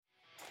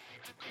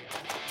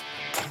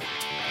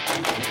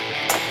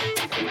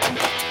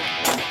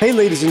Hey,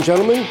 ladies and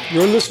gentlemen,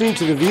 you're listening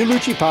to the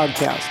Violucci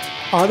Podcast.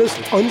 Honest,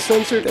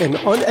 uncensored, and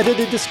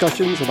unedited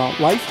discussions about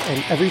life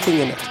and everything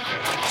in it.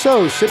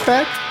 So sit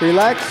back,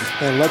 relax,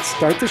 and let's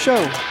start the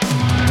show.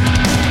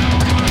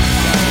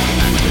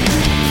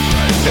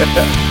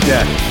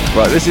 Yeah.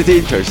 Right, this is the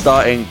intro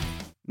starting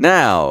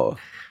now.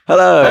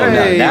 Hello.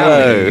 Hey.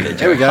 Hello.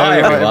 Here we go. Hi,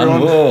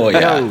 everyone. Whoa,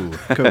 yeah.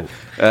 Oh, cool.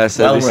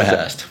 So Well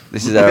rehearsed.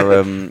 this is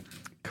our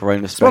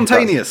Corona special.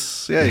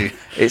 Spontaneous. Yay.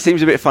 It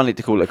seems a bit funny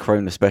to call it a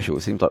Corona special.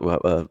 It seems like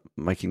we're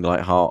making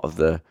light heart of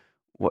the...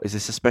 What, is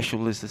this a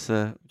special? Is this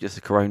just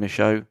a Corona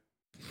show?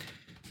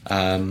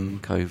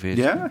 COVID?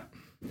 Yeah.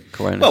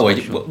 Corona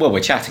Well, we're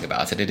chatting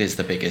about it. It is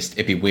the biggest.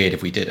 It'd be weird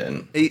if we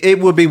didn't. It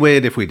would be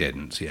weird if we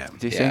didn't, yeah.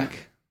 Do you Yeah.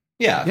 think?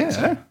 Yeah. I think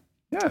so.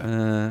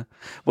 Yeah.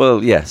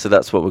 Well, yeah, so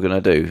that's what we're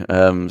going to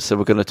do. So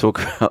we're going to talk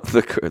about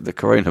the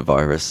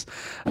coronavirus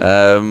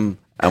and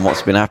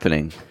what's been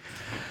happening.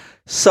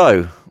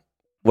 So,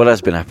 what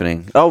has been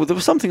happening? Oh, there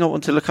was something I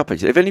wanted to look up.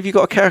 If any of you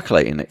got a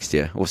calculator next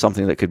year or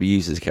something that could be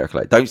used as a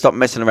calculator, don't stop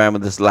messing around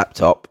with this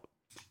laptop.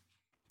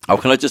 Oh,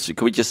 can we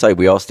just say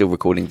we are still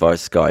recording via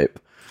Skype?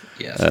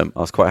 Yes. I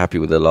was quite happy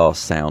with the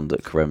last sound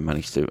that Karem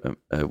managed to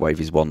wave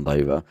his wand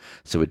over.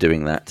 So we're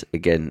doing that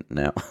again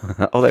now.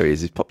 Oh, there he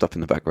is. He's popped up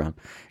in the background.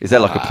 Is there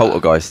like a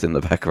poltergeist in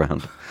the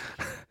background?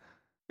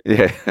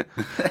 Yeah.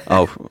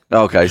 Oh,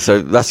 okay.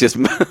 So that's just...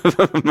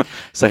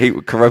 so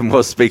Karem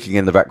was speaking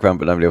in the background,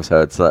 but nobody else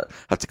heard. So that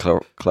had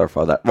to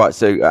clarify that. Right.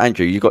 So,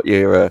 Andrew, you got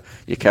your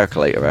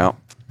calculator out.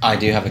 I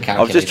do have a calculator.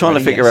 I was just trying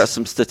to figure out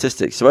some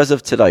statistics. So as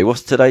of today,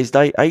 what's today's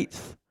date?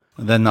 8th?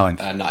 The 9th.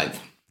 9th.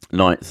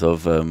 9th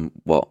of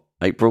what?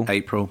 April?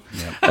 April.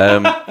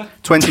 Yeah.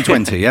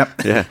 2020, yeah.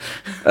 Yeah.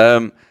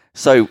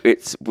 So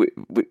it's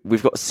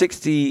we've got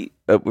 60.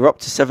 We're up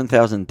to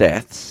 7,000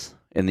 deaths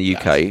in the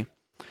UK.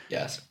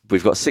 Yes.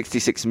 We've got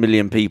 66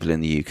 million people in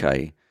the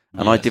UK,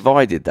 and I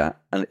divided that,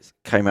 and it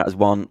came out as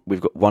one.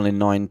 We've got 1 in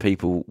 9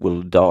 people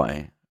will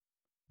die,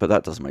 but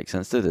that doesn't make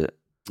sense, did it?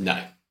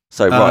 No.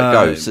 So right,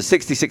 go. So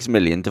 66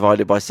 million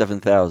divided by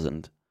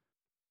 7,000.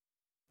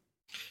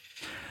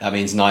 That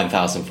means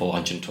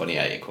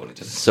 9,428 according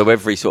to. So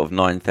every sort of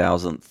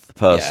 9,000th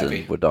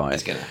person would die.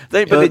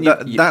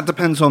 That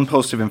depends on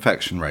positive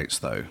infection rates,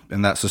 though,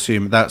 and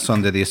that's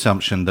under the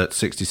assumption that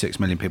 66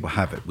 million people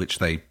have it, which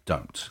they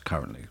don't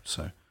currently.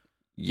 So.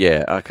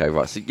 Yeah. Okay.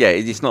 Right. So yeah,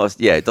 it's not.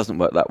 It doesn't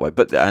work that way.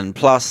 And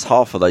plus,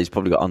 half of those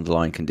probably got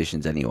underlying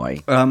conditions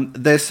anyway.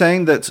 They're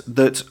saying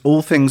that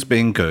all things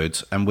being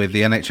good, and with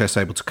the NHS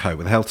able to cope,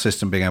 with the health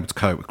system being able to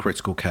cope with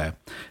critical care,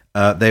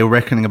 they were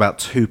reckoning about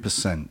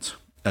 2%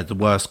 at the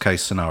worst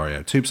case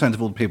scenario. 2%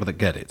 of all the people that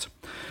get it.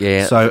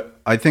 Yeah. So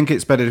I think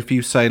it's better if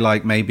you say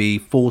like maybe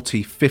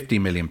 40, 50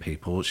 million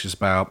people, which is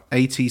about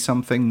 80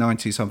 something,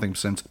 90 something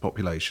 % of the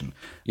population.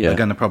 Are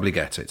going to probably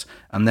get it,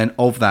 and then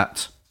of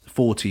that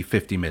 40,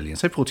 50 million,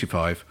 say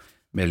 45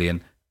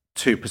 million,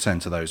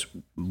 2% of those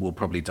will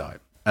probably die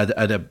at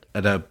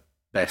a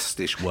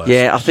best-ish worst.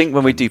 Yeah, I think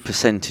when we do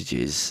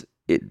percentages,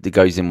 it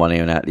goes in one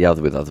ear and out the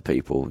other with other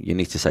people. You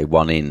need to say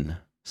 1 in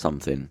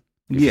something.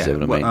 If you see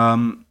what I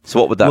mean. So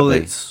what would that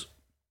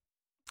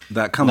be?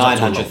 That comes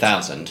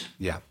 900,000.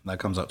 Yeah, that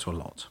comes up to a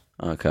lot.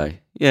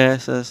 Okay. Yeah,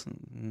 so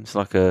it's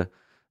like the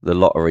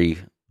lottery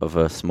of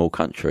a small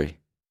country.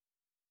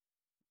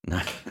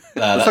 No.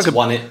 That's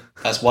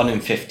that's 1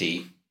 in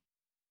 50.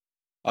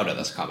 Oh no,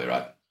 that can't be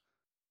right.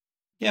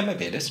 Yeah,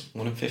 maybe it is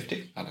 1 in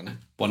 50. I don't know.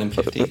 1 in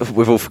 50.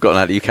 We've all forgotten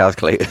how to use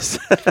calculators.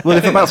 Well,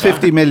 if about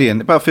 50 million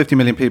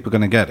people are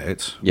going to get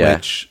it,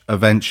 which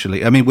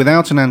eventually, I mean,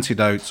 without an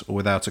antidote or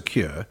without a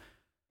cure,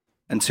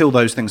 until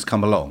those things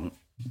come along,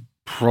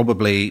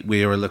 probably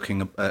we are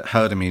looking at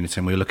herd immunity,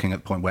 and we're looking at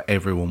the point where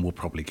everyone will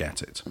probably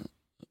get it.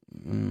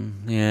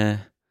 Yeah.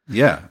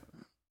 Yeah,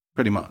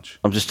 pretty much.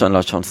 I'm just trying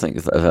to think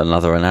of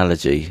another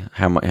analogy.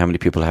 How many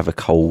people have a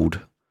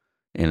cold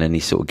in any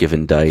sort of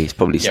given day? It's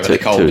probably but the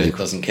cold it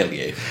doesn't kill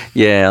you.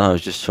 Yeah, I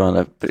was just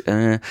trying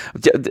to.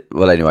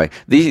 Well, anyway,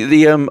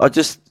 I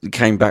just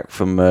came back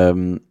from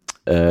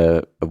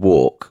a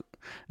walk.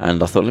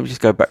 And I thought, let me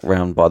just go back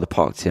round by the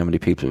park to see how many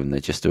people are in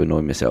there just to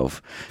annoy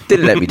myself.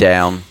 Didn't let me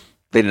down.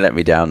 Didn't let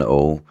me down at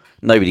all.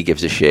 Nobody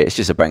gives a shit. It's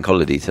just a bank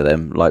holiday to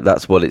them. Like,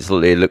 that's what it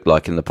looked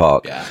like in the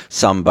park. Yeah.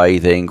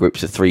 Sunbathing,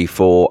 groups of 3,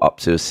 4, up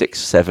to 6,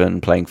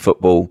 7, playing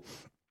football.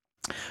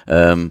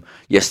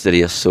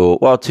 Yesterday I saw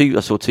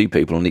 2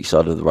 people on each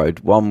side of the road.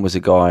 One was a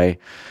guy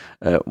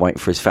waiting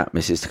for his fat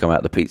missus to come out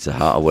of the Pizza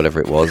Hut or whatever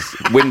it was.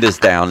 Windows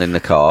down in the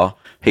car.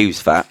 He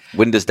was fat,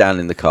 windows down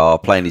in the car,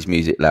 playing his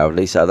music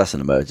loudly. So that's an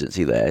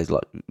emergency there. He's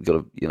like,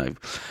 got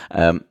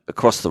to,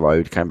 across the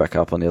road, came back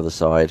up on the other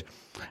side,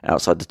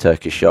 outside the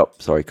Turkish shop.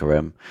 Sorry,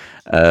 Karem.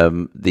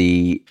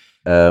 The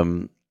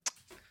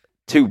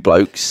 2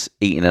 blokes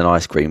eating an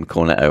ice cream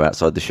cornetto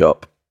outside the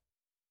shop.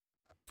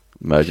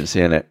 Emergency,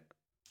 innit?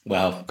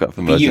 Well,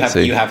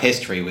 you have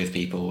history with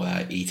people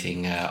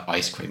eating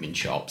ice cream in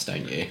shops,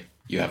 don't you?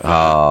 You have.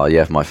 Oh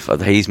yeah,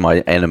 he's my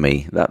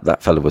enemy.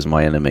 That fella was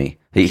my enemy.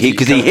 He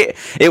hit.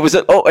 It was.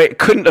 It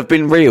couldn't have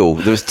been real.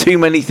 There was too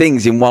many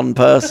things in one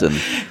person.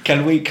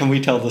 Can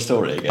we tell the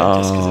story again?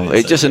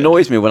 It just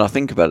annoys me when I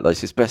think about it.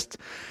 Like, it's best.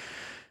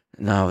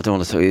 No, I don't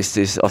want to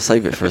talk. I'll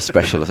save it for a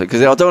special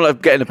because I don't want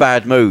to get in a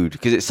bad mood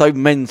because it's so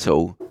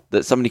mental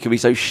that somebody can be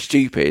so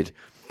stupid.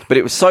 But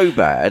it was so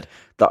bad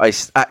that I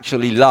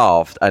actually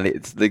laughed and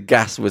the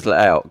gas was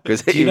let out. Do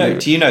you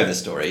know the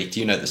story? Do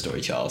you know the story,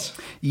 Charles?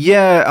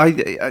 Yeah,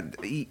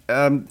 it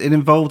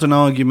involved an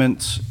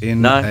argument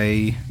in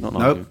It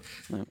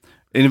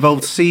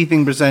involved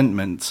seething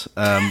resentment,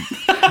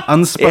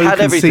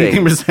 unspoken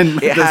seething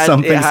resentment at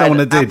something someone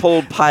did.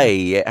 Apple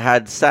Pay, it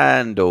had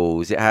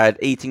sandals, it had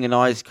eating an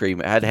ice cream,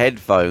 it had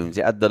headphones,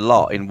 it had the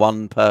lot in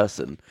one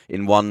person,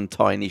 in one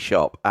tiny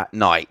shop at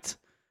night,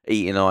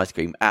 eating ice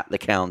cream at the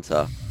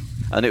counter.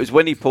 And it was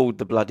when he pulled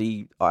the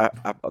bloody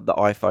the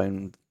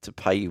iPhone to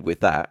pay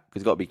with that,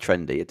 because it's got to be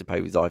trendy. He had to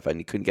pay with his iPhone.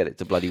 He couldn't get it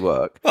to bloody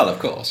work. Well, of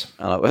course.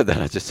 And then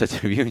I just said to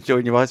him, "You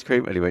enjoying your ice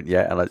cream?" And he went,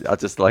 "Yeah." And I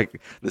just the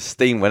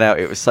steam went out.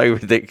 It was so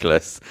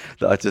ridiculous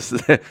that I just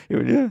he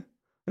went, "Yeah."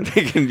 I'm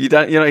thinking,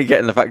 you're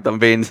getting the fact that I'm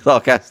being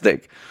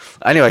sarcastic.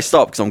 Anyway,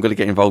 stop, because I'm going to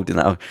get involved in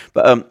that.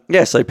 But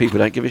so people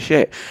don't give a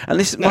shit. And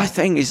this is my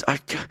thing is I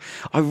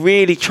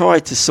really try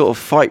to sort of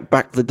fight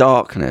back the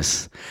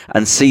darkness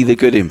and see the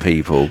good in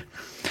people.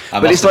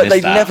 But it's like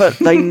they never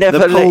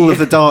the pull of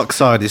the dark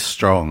side is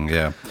strong,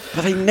 yeah.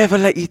 But they never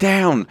let you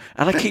down.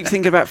 And I keep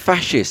thinking about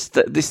fascists.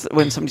 That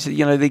when somebody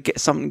said,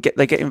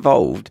 they get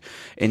involved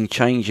in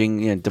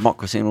changing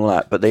democracy and all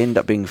that, but they end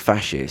up being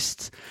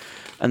fascists.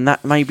 And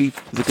that may be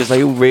because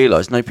they all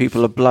realise no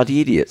people are bloody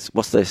idiots.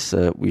 What's this?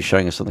 You're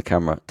showing us on the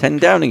camera. 10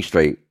 Downing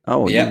Street.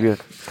 Oh, yeah.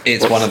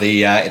 It's one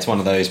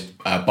of those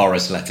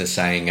Boris letters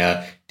saying,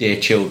 "Dear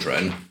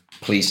children,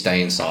 please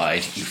stay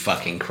inside, you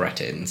fucking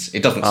cretins."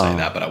 It doesn't say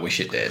that, but I wish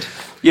it did.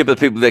 Yeah,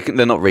 but people,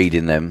 they're not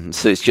reading them.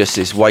 So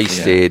it's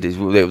wasted.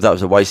 Yeah. That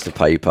was a waste of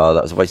paper.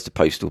 That was a waste of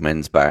postal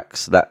men's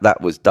backs. That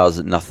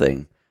does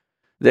nothing.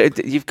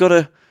 You've got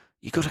to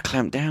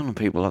clamp down on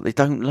people. Like, they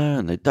don't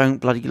learn. They don't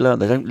bloody learn.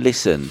 They don't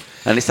listen.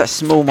 And it's that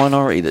small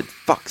minority that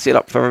fucks it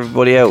up for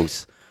everybody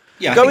else.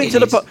 Yeah,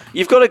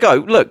 you've got to go,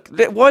 look,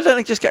 why don't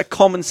they just get a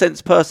common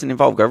sense person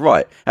involved? Go,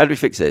 right, how do we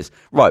fix this?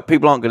 Right,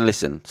 people aren't going to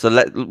listen. So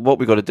what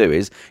we've got to do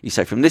is, you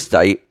say from this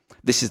date,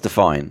 this is the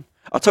fine.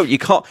 I told you,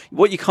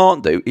 what you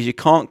can't do is you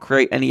can't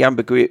create any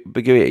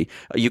ambiguity.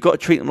 You've got to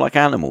treat them like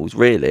animals,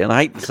 really. And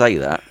I hate to say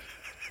that,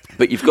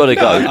 but you've got to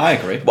go. I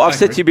agree. What I've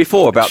said to you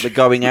before about the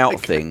going out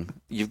thing,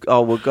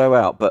 we'll go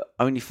out, but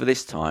only for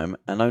this time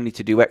and only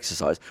to do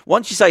exercise.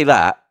 Once you say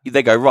that,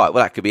 they go, right,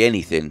 well, that could be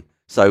anything.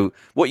 So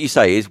what you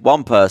say is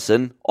one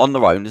person on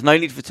their own. There's no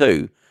need for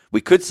two.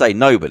 We could say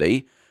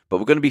nobody, but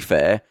we're going to be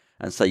fair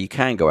and say you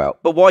can go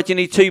out. But why do you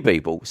need two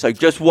people? So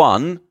just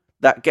one,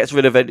 that gets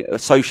rid of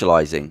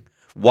socialising.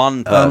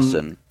 One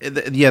person.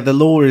 The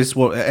law is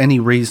any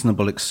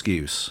reasonable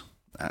excuse.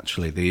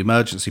 Actually, the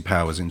emergency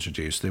power was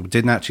introduced. It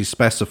didn't actually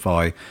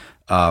specify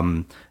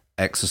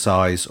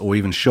exercise or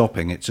even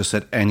shopping. It just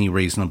said any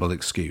reasonable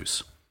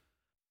excuse.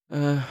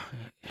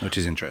 Which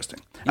is interesting.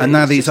 Yeah, and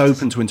now these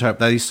open to interpret.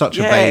 That is such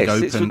a vague,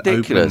 open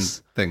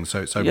thing.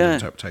 So it's open to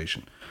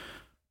interpretation.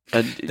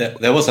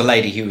 There was a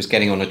lady who was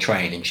getting on a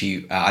train, and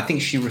I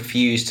think she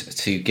refused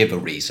to give a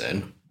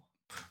reason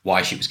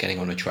why she was getting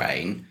on a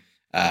train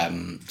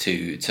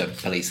to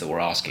police that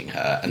were asking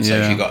her, and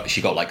so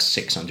she got like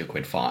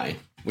 £600 fine,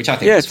 which I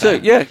think is fair.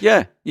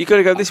 Yeah. You got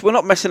to go. We're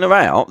not messing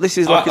around. This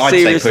is like a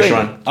serious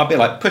thing. I'd be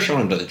like, push her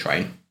under the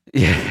train.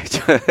 Yeah,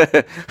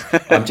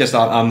 I've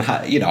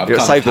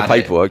save the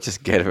paperwork.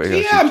 Just get her.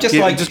 Yeah, I'm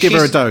just give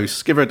her a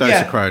dose. Give her a dose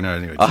of Corona.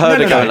 Anyway. I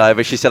heard her going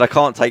over. She said, "I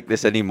can't take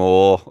this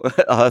anymore."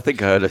 I think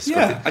I heard her.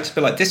 Yeah, I just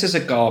feel like this is a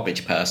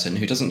garbage person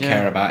who doesn't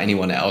care about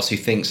anyone else, who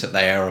thinks that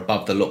they are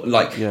above the law.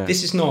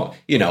 This is not.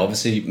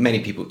 Obviously, many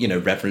people,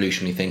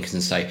 revolutionary thinkers,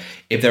 and say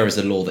if there is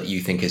a law that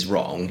you think is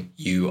wrong,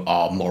 you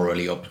are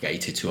morally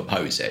obligated to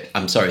oppose it.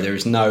 I'm sorry,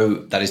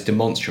 that is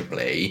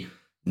demonstrably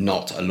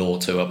not a law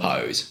to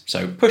oppose.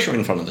 So push her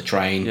in front of the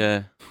train.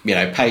 Yeah.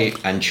 Pay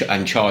and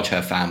charge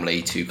her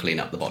family to clean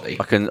up the body.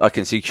 I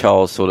can see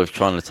Charles sort of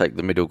trying to take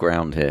the middle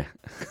ground here.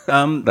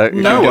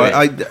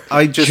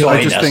 I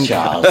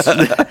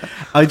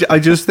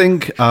just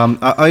think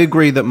I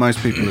agree that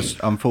most people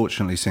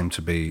unfortunately seem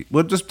to be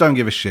just don't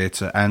give a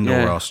shit or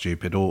are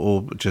stupid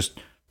or just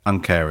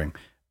uncaring.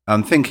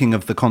 Thinking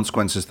of the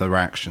consequences of their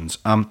actions.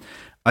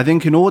 I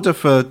think in order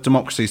for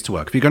democracies to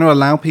work, if you're going to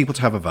allow people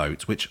to have a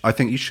vote, which I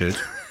think you should,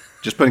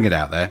 just putting it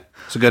out there,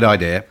 it's a good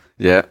idea.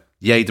 Yeah.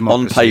 Yay,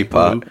 democracy.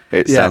 On paper,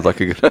 it sounds like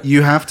a good idea.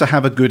 You have to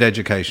have a good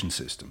education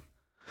system.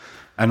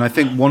 And I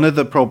think one of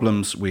the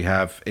problems we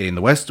have in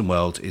the Western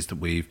world is that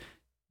we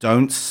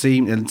don't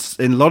seem, in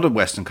a lot of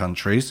Western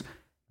countries,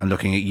 and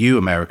looking at you,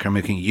 America, I'm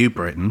looking at you,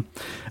 Britain,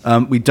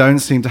 we don't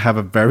seem to have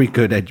a very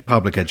good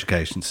public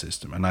education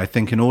system. And I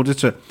think in order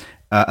to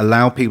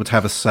allow people to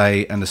have a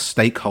say and a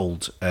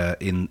stakehold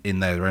in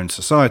their own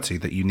society,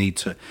 that you need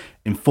to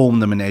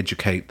inform them and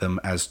educate them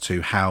as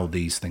to how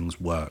these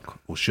things work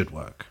or should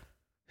work.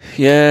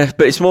 Yeah,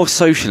 but it's more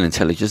social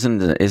intelligence,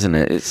 isn't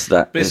it? It's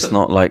that. It's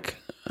not like.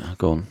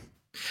 Go on.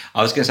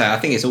 I was going to say, I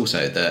think it's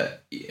also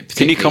that.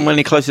 Can you come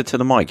any closer to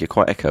the mic? You're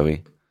quite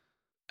echoey.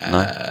 No?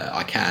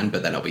 I can,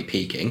 but then I'll be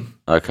peaking.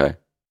 Okay.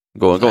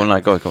 Go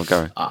on,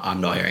 Gary.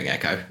 I'm not hearing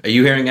echo. Are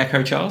you hearing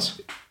echo,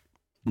 Charles?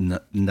 No.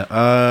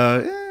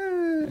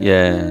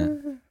 Yeah.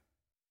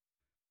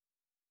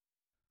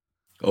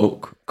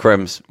 Oh,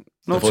 Krems.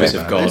 The voice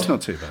of God. It's not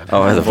too bad.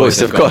 Oh, the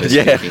voice of God,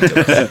 yeah.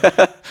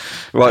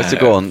 Right, so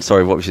go on.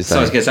 Sorry, what was you saying? So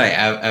I was going to say,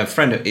 a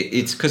friend,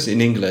 it's because in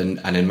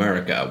England and in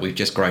America, we've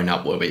just grown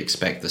up where we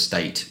expect the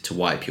state to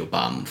wipe your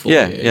bum for you.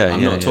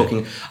 I'm not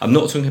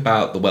talking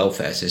about the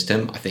welfare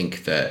system. I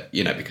think that,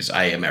 because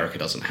America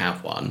doesn't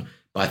have one,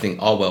 but I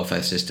think our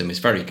welfare system is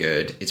very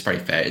good. It's very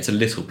fair.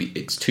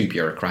 It's too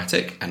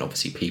bureaucratic. And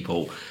obviously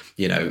people,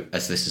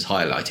 as this is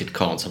highlighted,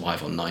 can't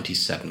survive on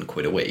 97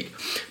 quid a week.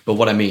 But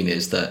what I mean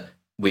is that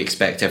we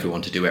expect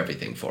everyone to do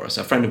everything for us.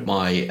 A friend of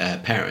my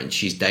parents,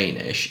 she's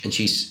Danish, and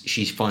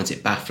she finds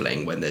it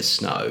baffling when there's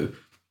snow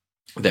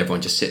that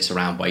everyone just sits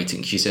around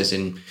waiting. She says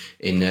in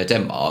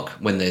Denmark,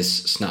 when there's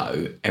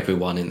snow,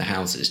 everyone in the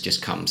houses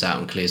just comes out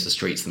and clears the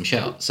streets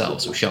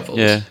themselves with shovels.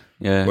 Yeah.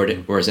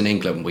 Whereas in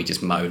England, we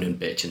just moan and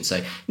bitch and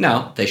say,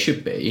 no, there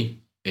should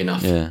be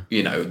enough. Yeah.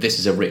 This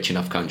is a rich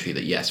enough country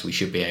that, yes, we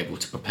should be able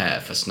to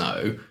prepare for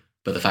snow.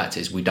 But the fact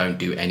is, we don't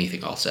do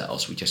anything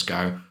ourselves. We just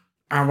go,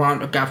 I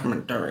want the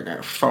government doing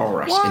it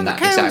for us.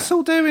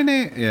 Doing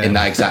it? Yeah. In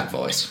that exact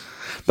voice.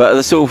 But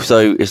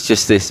it's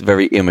just this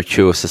very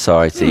immature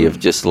society of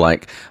just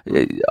like,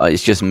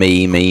 it's just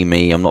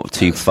me. I'm not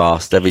too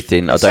fast.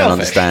 Everything. I don't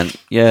understand.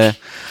 Yeah.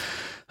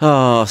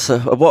 Oh, so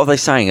what are they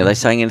saying? Are they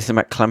saying anything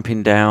about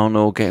clamping down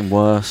or getting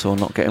worse or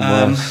not getting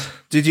worse?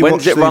 Did you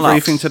watch the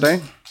briefing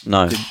today?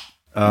 No.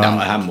 No,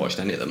 I haven't watched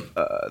any of them.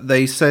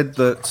 They said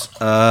that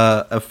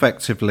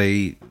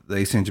effectively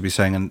they seem to be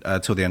saying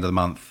until the end of the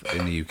month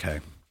in the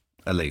UK,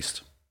 at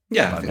least.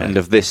 Yeah. End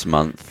of this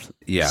month.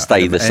 Yeah.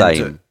 Stay the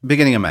same.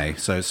 Beginning of May.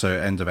 So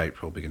end of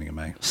April, beginning of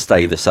May.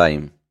 Stay the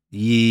same.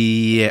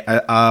 Yeah.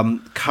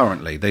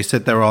 Currently, they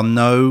said there are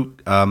no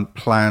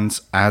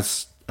plans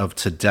as of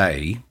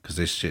today, because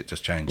this shit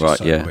just changes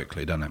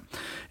quickly, doesn't it?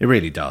 It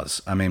really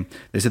does. I mean,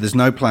 they said there's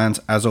no plans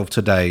as of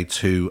today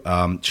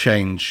to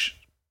change.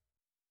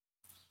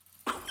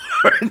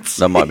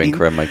 That might have been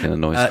Karim making a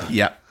noise.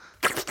 Yeah.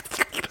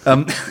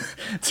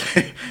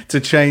 To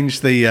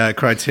change the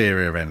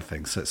criteria or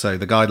anything. So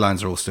the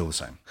guidelines are all still the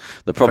same.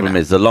 The problem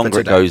is the longer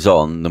it goes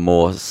on, the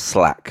more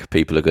slack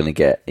people are going to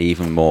get,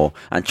 even more.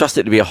 And trust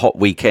it to be a hot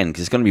weekend,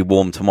 because it's going to be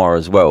warm tomorrow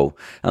as well.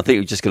 And I think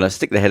we're just going to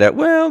stick their head out.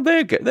 Well,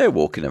 they're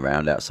walking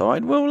around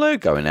outside. Well, they're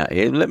going out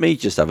here. Let me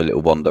just have a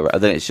little wander.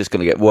 And then it's just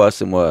going to get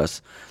worse and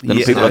worse. Then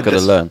people are going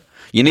to learn.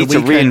 You need to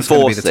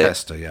reinforce it.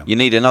 Tester, yeah. You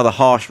need another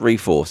harsh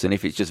reinforce. And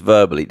if it's just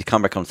verbally, to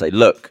come back on and say,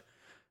 look,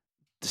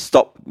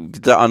 stop.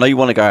 I know you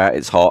want to go out,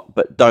 it's hot,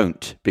 but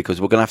don't, because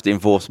we're going to have to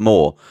enforce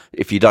more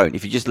if you don't.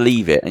 If you just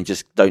leave it and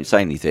just don't say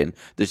anything,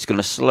 they're just going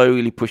to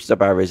slowly push the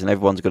barriers and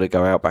everyone's going to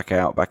go out, back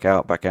out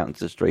into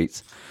the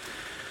streets.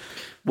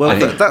 Well,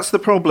 that's the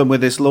problem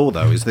with this law,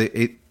 though, is that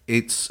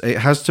it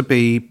has to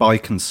be by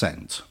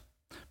consent,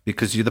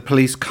 because the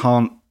police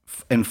can't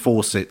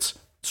enforce it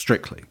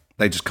strictly.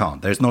 They just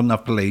can't. There's not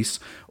enough police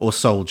or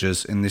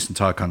soldiers in this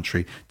entire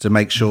country to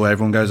make sure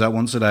everyone goes out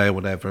once a day or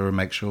whatever, and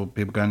make sure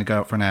people only go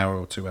out for an hour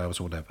or 2 hours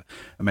or whatever,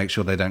 and make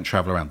sure they don't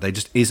travel around. There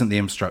just isn't the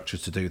infrastructure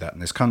to do that in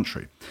this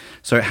country.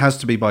 So it has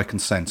to be by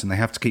consent, and they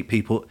have to keep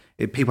people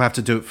have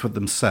to do it for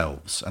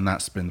themselves, and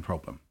that's been the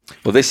problem.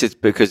 Well, this is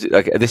because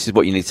this is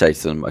what you need to say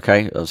to them,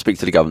 okay? I'll speak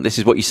to the government. This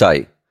is what you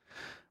say.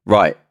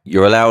 Right,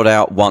 you're allowed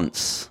out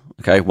once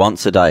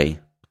a day.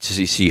 So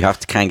you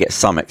can get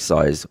some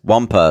exercise.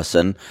 One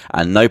person,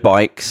 and no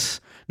bikes,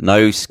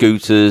 no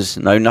scooters,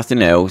 no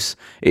nothing else.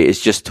 It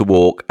is just to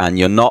walk, and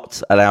you're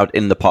not allowed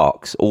in the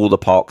parks. All the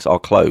parks are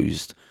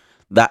closed.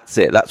 That's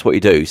it. That's what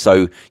you do.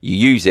 So you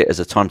use it as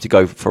a time to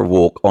go for a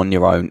walk on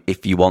your own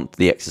if you want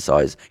the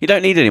exercise. You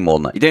don't need any more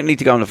than that. You don't need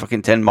to go on a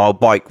fucking 10-mile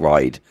bike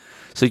ride.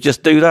 So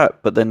just do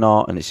that, but they're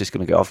not, and it's just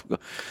going to go off.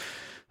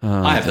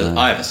 I have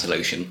a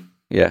solution.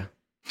 Yeah.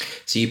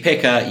 So you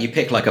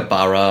pick like a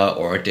borough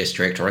or a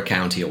district or a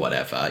county or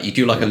whatever. You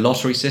do like a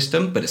lottery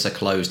system, but it's a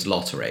closed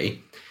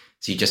lottery.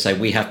 So you just say,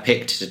 we have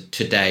picked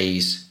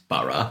today's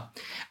borough.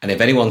 And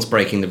if anyone's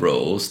breaking the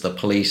rules, the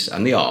police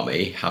and the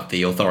army have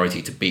the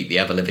authority to beat the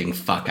ever-living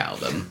fuck out of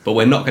them. But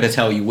we're not going to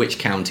tell you which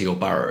county or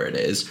borough it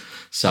is.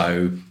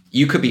 So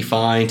you could be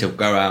fine to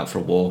go out for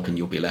a walk and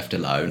you'll be left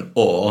alone.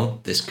 Or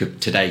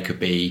today could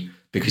be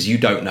because you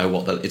don't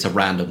know it's a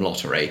random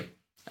lottery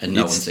and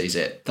no one sees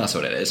it. That's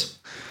what it is.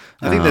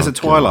 I think there's a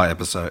Twilight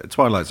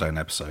Zone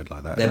episode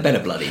like that. There better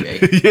bloody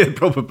be. Yeah,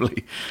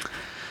 probably.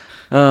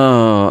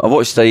 I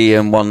watched the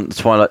one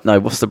Twilight. No,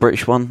 what's the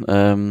British one?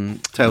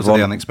 Tales of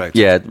the Unexpected.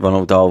 Yeah,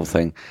 Ronald Dahl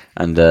thing,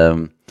 and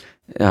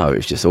No, it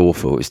was just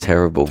awful. It was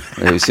terrible.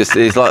 It's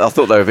like I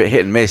thought they were a bit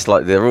hit and miss.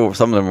 Like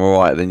some of them were all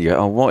right. Then you go,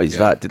 oh, what is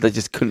that? Did they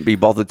just couldn't be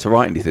bothered to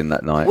write anything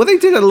that night? Well, they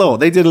did a lot.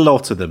 They did a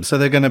lot of them, so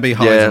they're going to be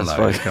high and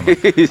low.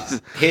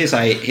 Here's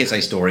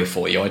a story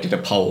for you. I did a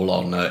poll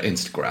on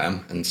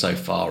Instagram, and so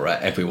far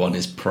everyone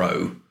is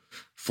pro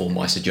for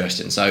my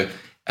suggestion. So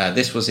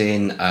this was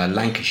in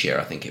Lancashire,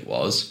 I think it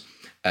was.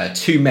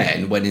 2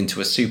 men went into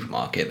a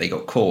supermarket. They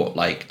got caught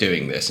like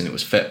doing this, and it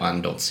was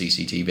filmed on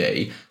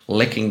CCTV,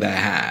 licking their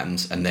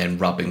hands and then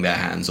rubbing their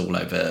hands all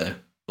over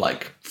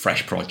like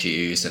fresh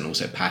produce and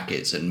also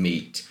packets and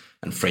meat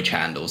and fridge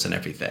handles and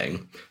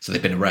everything. So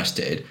they've been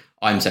arrested.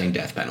 I'm saying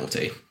death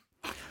penalty.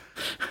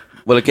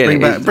 Well,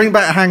 again, bring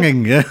back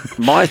hanging. Yeah.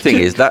 My thing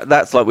is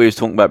that's like we were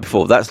talking about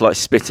before. That's like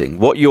spitting.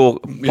 What you're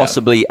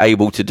possibly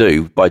able to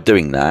do by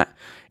doing that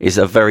is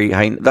that's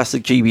a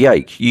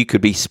GBH. You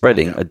could be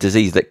spreading a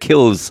disease that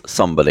kills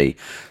somebody.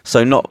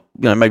 So not,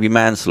 maybe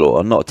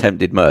manslaughter, not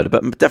attempted murder,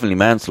 but definitely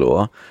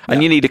manslaughter.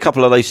 And you need a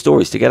couple of those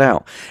stories to get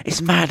out.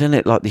 It's mad, isn't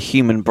it? Like the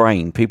human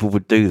brain, people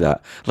would do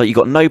that. Like you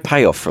got no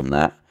payoff from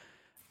that.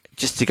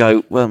 Just to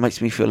go, well, it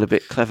makes me feel a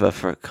bit clever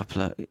for a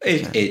couple of...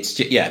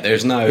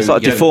 There's no... It's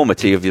like a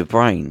deformity of your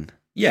brain.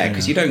 Yeah,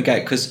 because you don't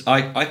get... Because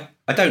I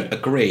don't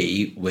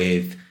agree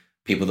with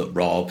people that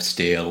rob,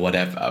 steal,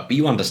 whatever, but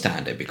you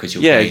understand it because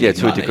you're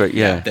to money. A degree,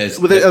 yeah. I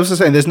was just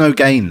saying, there's no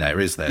gain there,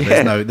 is there?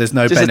 There's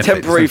no just benefit. Just a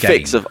temporary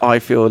fix of I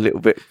feel a little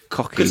bit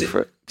cocky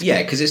for it.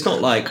 Yeah, because it's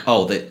not like,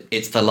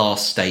 it's the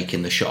last steak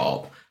in the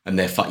shop and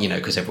they're,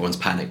 because everyone's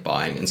panic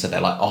buying, and so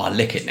they're like, I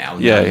lick it now,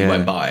 and you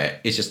won't buy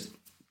it. It's just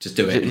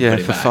do it and put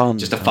it for back. Fun.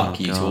 Just a fuck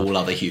you to all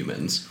other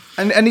humans.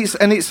 And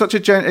it's such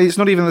it's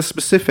not even the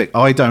specific,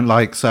 I don't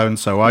like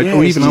so-and-so,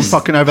 or even I'm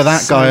fucking over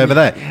that guy over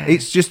there.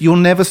 It's just, you'll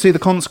never see the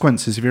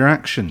consequences of your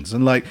actions.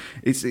 And like,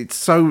 it's just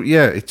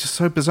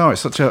so bizarre.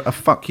 It's such a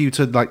fuck you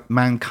to like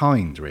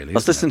mankind, really. I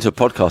was listening to a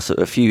podcast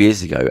a few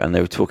years ago, and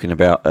they were talking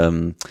about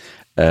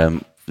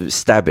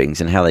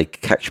stabbings and how they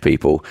catch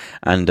people.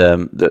 And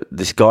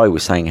this guy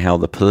was saying how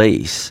the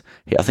police...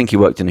 I think he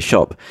worked in a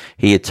shop.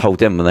 He had told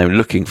them when they were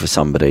looking for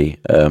somebody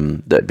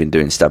that had been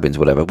doing stabbings,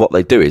 whatever, what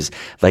they do is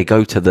they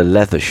go to the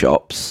leather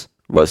shops.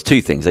 Well, it's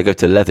 2 things. They go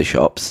to leather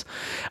shops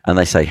and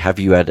they say, have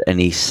you had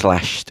any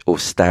slashed or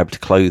stabbed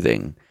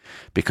clothing?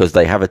 Because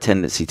they have a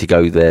tendency to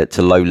go there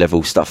to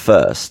low-level stuff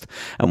first.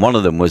 And one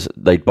of them was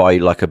they'd buy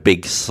like a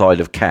big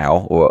side of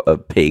cow or a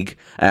pig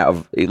out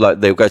of, like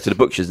they'll go to the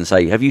butchers and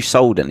say, have you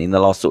sold any in the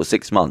last sort of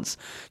 6 months?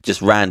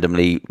 Just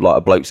randomly, like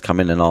a bloke's come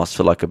in and asked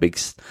for like a big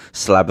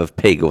slab of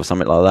pig or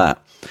something like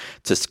that.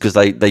 Just because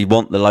they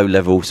want the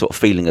low-level sort of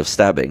feeling of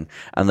stabbing.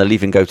 And they'll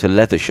even go to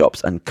leather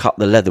shops and cut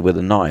the leather with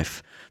a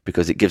knife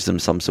because it gives them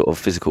some sort of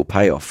physical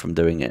payoff from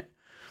doing it.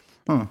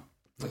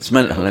 It's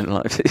mental,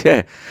 like,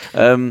 yeah.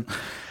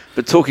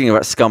 But talking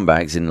about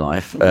scumbags in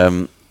life,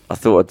 I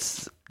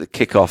thought I'd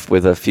kick off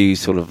with a few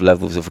sort of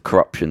levels of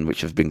corruption which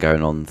have been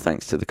going on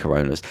thanks to the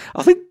coronas.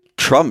 I think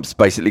Trump's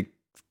basically...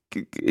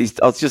 I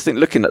was just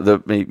looking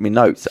at my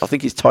notes. I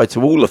think he's tied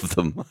to all of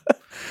them.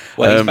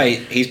 Well,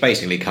 he's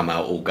basically come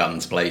out all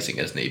guns blazing,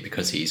 hasn't he?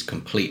 Because he's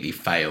completely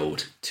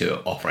failed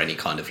to offer any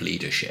kind of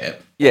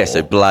leadership. Yeah,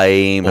 so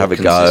blame, have a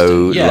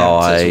go,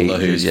 lie.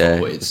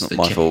 It's not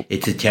my fault.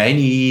 It's the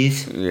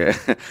Chinese. Yeah.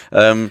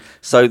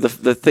 So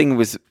the thing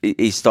was,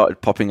 he started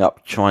popping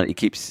up. He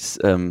keeps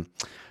trying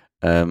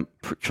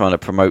to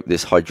promote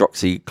this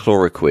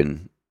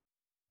hydroxychloroquine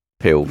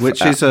pill,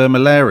 which is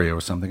malaria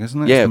or something,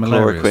 isn't it? Yeah,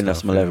 chloroquine.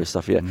 That's malaria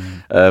stuff. Yeah,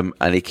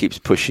 and he keeps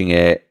pushing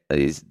it.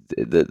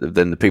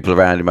 Then the people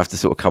around him have to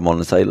sort of come on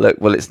and say, "Look,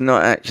 well, it's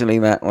not actually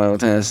that well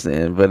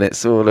tested, but it's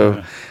sort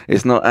of,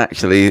 it's not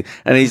actually."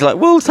 And he's like,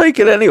 "Well, take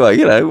it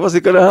anyway. What's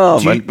it going to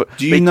harm?"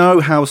 Do you know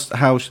how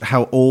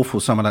awful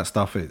some of that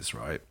stuff is?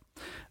 Right,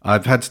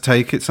 I've had to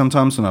take it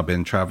sometimes when I've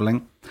been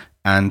traveling,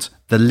 and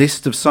the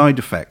list of side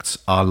effects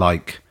are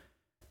like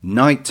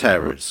night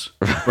terrors,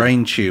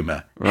 brain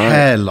tumor,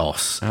 hair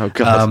loss,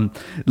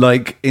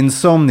 like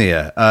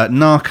insomnia,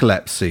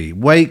 narcolepsy,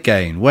 weight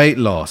gain, weight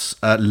loss,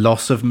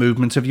 loss of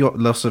movement of your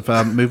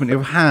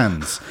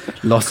hands,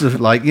 loss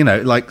of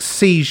like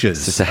seizures.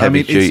 It's just a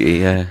heavy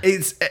duty.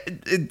 It's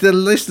the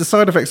list of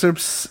side effects are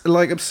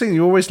like obscene.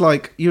 You're always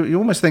like you're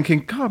almost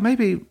thinking, God,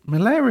 maybe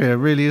malaria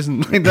really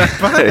isn't like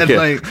that bad.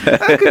 Like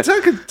I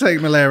could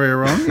take malaria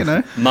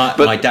on,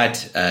 My dad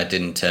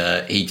didn't.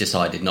 He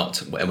decided not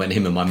to. When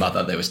him and my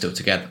mother, they were still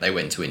together, they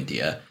went to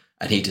India,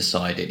 and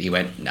he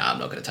went, no, I'm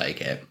not going to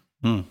take it.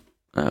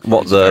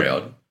 Very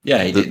odd.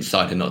 Yeah, he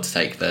decided not to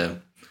take the...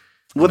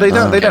 Well, they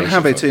don't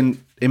have it in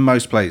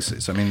most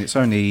places. I mean, it's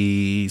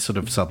only sort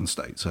of southern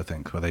states, I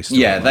think, where they still...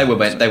 Yeah, they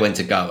went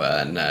to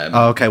Goa and...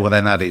 okay, well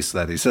then that is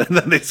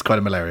quite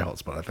a malaria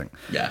hotspot, I think.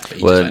 Yeah.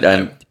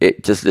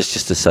 It's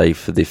just to say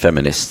for the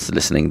feminists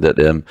listening that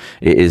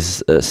it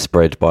is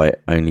spread by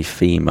only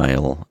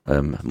female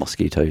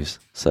mosquitoes.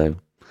 So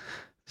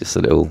just a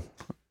little...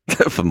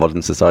 for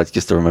modern society,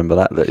 just to remember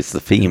that it's the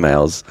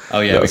females.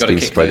 Oh yeah, we've got to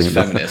kick those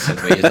feminists.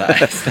 Have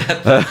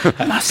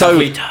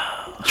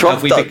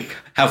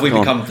we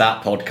become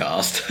that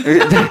podcast?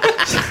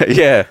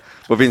 Yeah.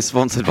 We're being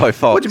sponsored by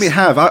Fox. What do you mean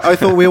have? I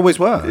thought we always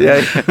were.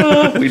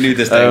 Yeah. We knew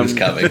this day was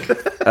coming.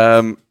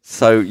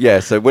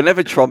 So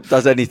whenever Trump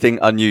does anything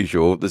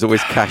unusual, there's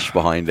always cash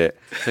behind it.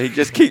 So he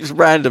just keeps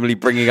randomly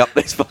bringing up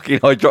this fucking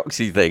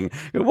hydroxy thing.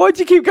 Why do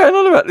you keep going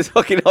on about this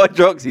fucking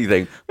hydroxy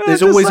thing?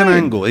 There's always an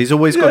angle. He's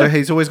always got to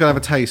have a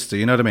taster.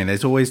 You know what I mean?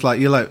 There's always like,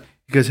 you're like,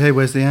 he goes, hey,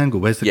 where's the angle?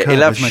 Where's the cut?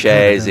 He'll have Where's my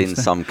shares cut? in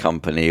some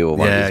company or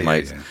one of his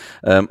mates.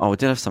 Yeah. I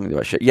did have something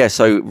about shares. Yeah,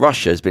 so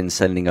Russia's been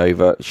sending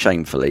over,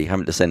 shamefully,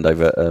 having to send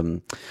over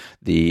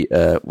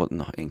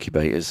not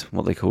incubators,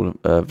 what they call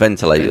them,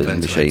 ventilators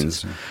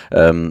machines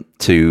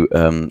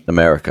to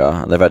America.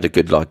 And they've had a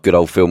good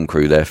old film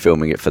crew there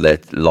filming it for their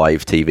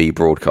live TV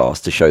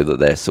broadcast to show that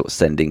they're sort of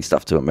sending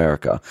stuff to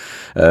America.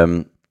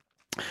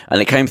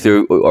 And it came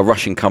through a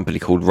Russian company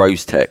called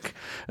Rostec,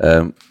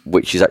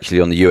 which is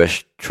actually on the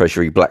US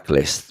Treasury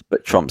blacklist.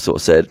 But Trump sort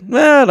of said,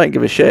 I don't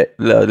give a shit.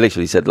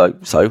 Literally said,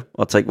 so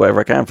I'll take whatever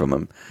I can from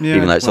them. Yeah,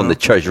 even though it's on the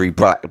Treasury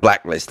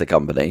blacklist, the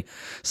company.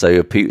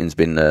 So Putin's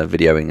been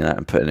videoing that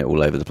and putting it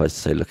all over the place to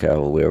say, look how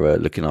we're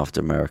looking after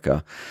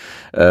America.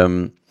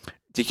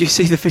 Did you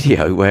see the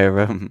video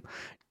where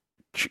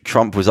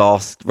Trump was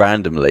asked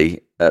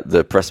randomly at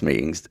the press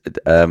meetings,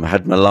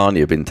 had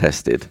Melania been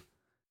tested?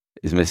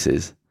 His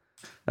missus.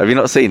 Have you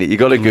not seen it? You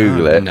got to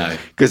Google it. No.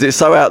 Because it's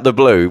so out the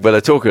blue when they're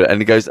talking, and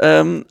he goes,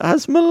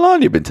 has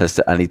Melania been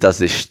tested? And he does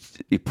this,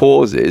 he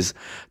pauses,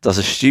 does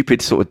a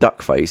stupid sort of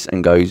duck face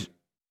and goes,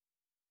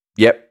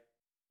 yep.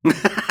 But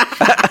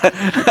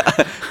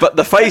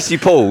the face he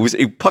pulls,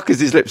 he puckers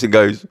his lips and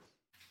goes,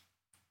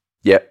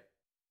 yep.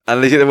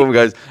 And the woman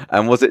goes,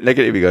 and was it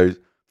negative? He goes,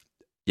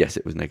 yes,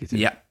 it was negative.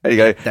 Yeah. And you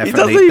go, he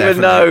doesn't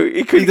even know.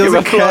 He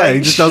doesn't care.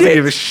 He just doesn't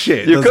give a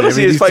shit. You've got to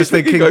see his face.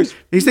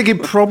 He's thinking,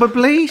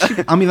 probably.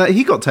 I mean,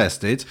 he got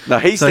tested. No,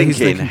 he's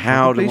thinking,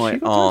 how do I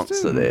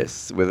answer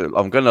this?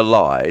 I'm going to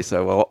lie.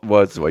 So what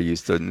words do I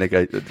use to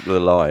negate the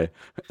lie?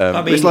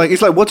 I mean, it's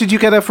like, what did you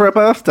get her for her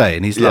birthday?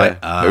 And he's like,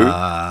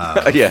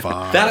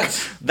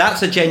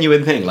 that's a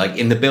genuine thing. Like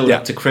in the build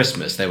up to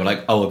Christmas, they were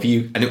like, oh, have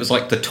you? And it was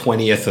like the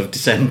 20th of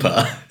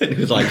December. And he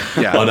was like,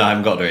 oh no, I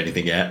haven't got to do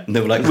anything yet. And they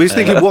were like, we was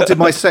thinking, what did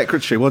my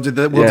secretary? What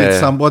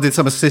did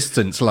some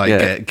assistants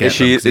get? Is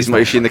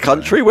she in the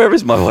country? Where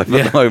is my wife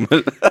at the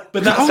moment?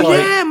 But that's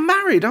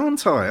married,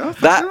 aren't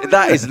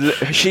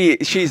I?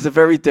 She's the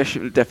very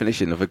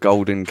definition of a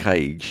golden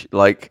cage.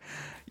 Like,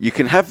 you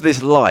can have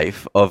this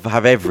life of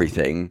have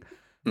everything,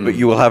 but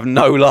you will have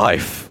no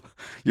life.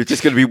 You're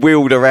just going to be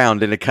wheeled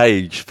around in a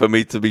cage for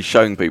me to be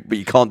showing people, but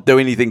you can't do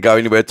anything, go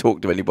anywhere,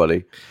 talk to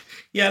anybody.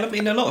 Yeah, I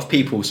mean, a lot of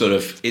people sort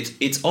of,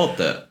 it's odd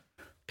that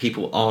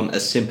people aren't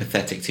as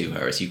sympathetic to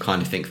her as you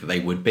kind of think that they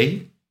would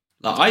be.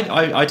 Like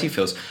I do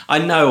feel. I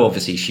know,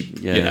 obviously,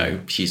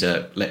 she's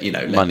a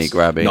money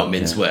grabbing, not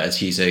mince words.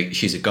 She's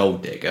a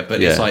gold digger,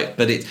 but it's like,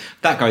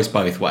 that goes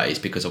both ways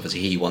because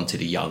obviously he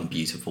wanted a young,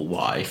 beautiful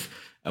wife,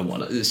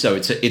 and so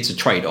it's a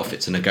trade off.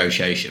 It's a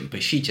negotiation,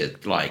 but she's a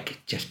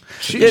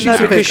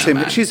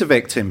victim. She's a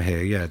victim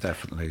here, yeah,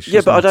 definitely.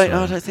 But I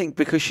don't think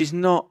because she's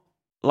not.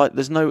 Like,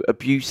 there's no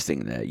abuse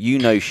thing there. You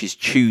know, she's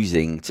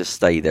choosing to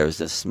stay there as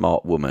a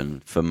smart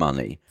woman for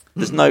money.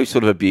 There's no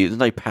sort of abuse. There's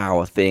no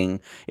power thing.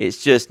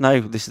 It's just, no,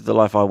 this is the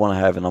life I want to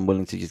have, and I'm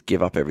willing to just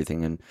give up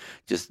everything and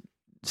just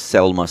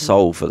sell my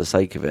soul for the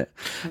sake of it.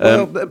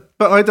 But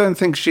I don't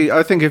think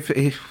I think if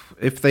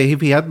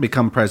he hadn't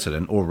become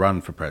president or run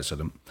for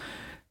president,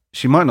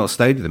 she might not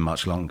stay with him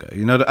much longer.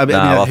 You know,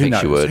 I think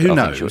she would. Who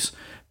knows?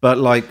 But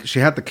like, she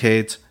had the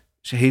kid.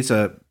 He's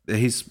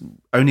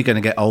only going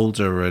to get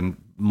older and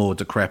more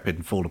decrepit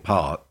and fall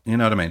apart. You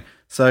know what I mean?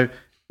 So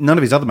none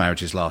of his other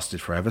marriages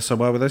lasted forever. So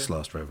why would this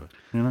last forever?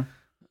 You know?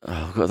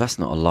 Oh God, that's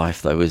not a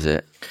life, though, is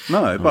it?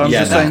 No, but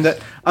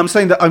I'm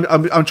saying that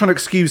I'm trying to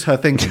excuse her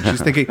thinking.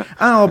 She's thinking,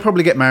 I'll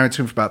probably get married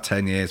to him for about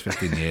 10 years,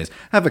 15 years,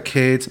 have a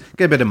kid,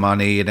 get a bit of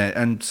money,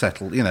 and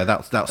settle. You know,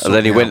 that's. And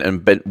then he went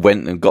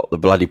and got the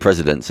bloody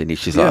presidency, and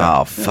she's like,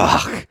 oh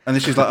fuck. And then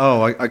she's like,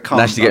 oh, I can't.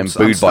 Now she's getting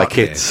booed by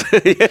kids.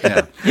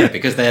 Yeah,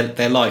 because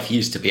their life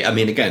used to be. I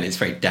mean, again, it's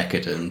very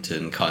decadent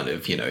and kind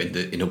of, you know,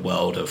 in a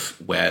world of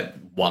where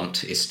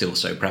want is still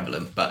so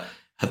prevalent, but.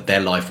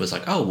 Their life was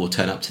like, oh, we'll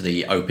turn up to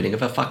the opening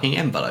of a fucking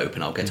envelope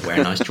and I'll get to wear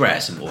a nice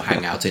dress and we'll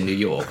hang out in New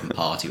York and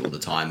party all the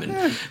time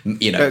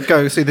and, you know,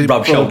 go see the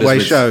Broadway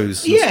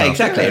shows. Yeah,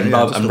 exactly. And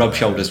rub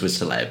shoulders with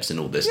celebs and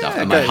all this stuff.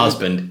 And my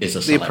husband is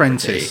a celebrity. The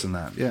Apprentice and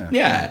that,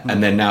 Yeah.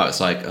 And then now it's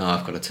like, oh,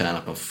 I've got to turn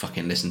up and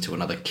fucking listen to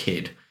another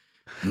kid.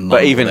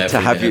 But even to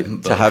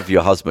have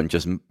your husband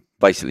just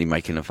basically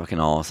making a fucking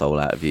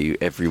arsehole out of you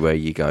everywhere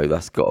you go,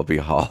 that's got to be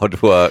hard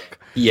work.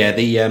 Yeah,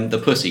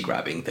 the pussy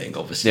grabbing thing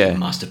obviously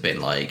must have been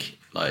like,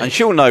 and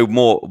she'll know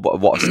more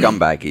what a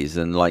scumbag is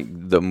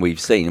than we've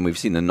seen, and we've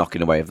seen the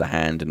knocking away of the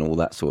hand and all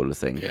that sort of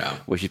thing. Yeah,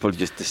 where she's probably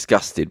just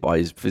disgusted by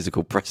his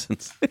physical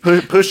presence,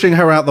 pushing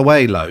her out the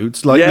way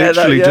loads, like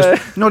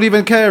just not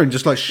even caring,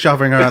 just like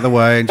shoving her out of the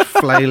way and just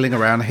flailing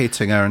around,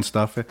 hitting her and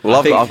stuff.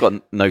 Well, I've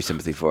got no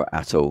sympathy for her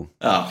at all.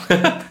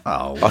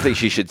 I think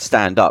she should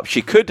stand up.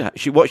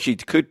 What she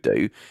could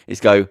do is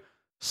go,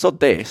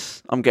 sod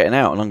this, I'm getting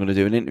out and I'm going to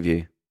do an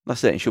interview.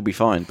 That's it. And she'll be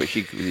fine, but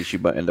she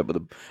might end up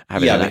with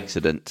having an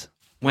accident.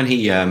 When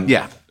he,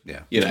 yeah.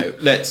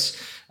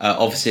 Let's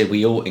obviously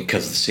we all,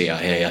 because the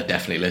CIA are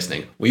definitely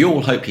listening. We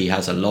all hope he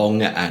has a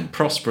long and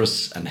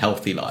prosperous and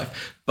healthy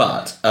life.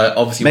 But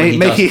obviously,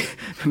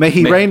 may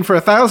he reign for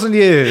 1,000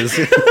 years.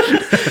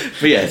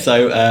 But yeah,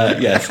 so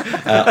yes,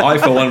 I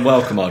for one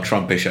welcome our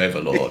Trumpish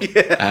overlord.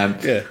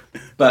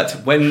 But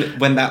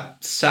when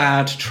that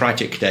sad,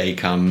 tragic day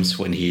comes,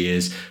 when he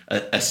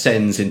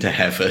ascends into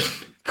heaven.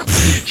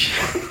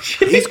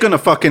 he's gonna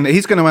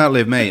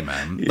outlive me,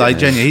 man. Like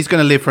genuinely, he's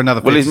gonna live for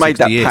another 50, he's made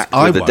that years. pact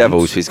with the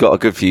devil, so he's got a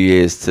good few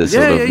years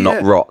to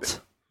not rot.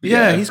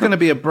 Yeah, he's going to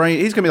be a brain.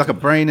 He's going to be like a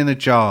brain in a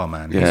jar,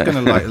 man. He's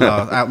going to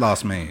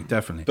outlast me,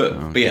 definitely.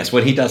 But yes,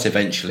 when he does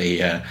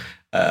eventually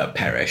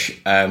perish,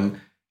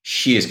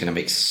 she is going to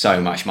make so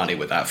much money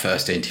with that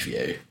first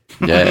interview.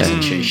 Yeah,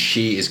 isn't she?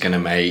 She is going to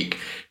make.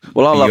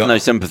 Well, I'll have no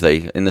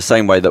sympathy in the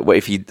same way that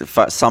if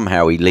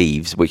somehow he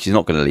leaves, which he's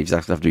not going to leave, he's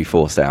going to have to be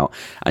forced out,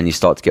 and you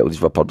start to get all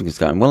these Republicans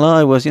going, well,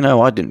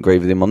 I didn't agree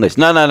with him on this.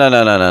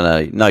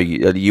 No,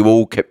 you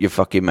all kept your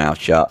fucking mouth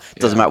shut.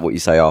 It doesn't matter what you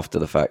say after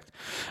the fact.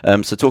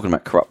 So talking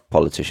about corrupt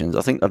politicians,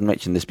 I think I've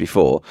mentioned this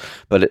before,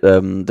 but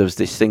there was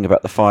this thing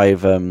about the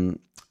 5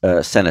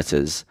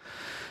 senators.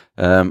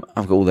 I've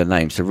got all their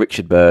names. So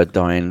Richard Burr,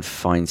 Dianne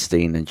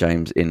Feinstein, and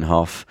James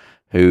Inhofe,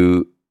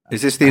 who...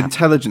 Is this the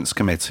Intelligence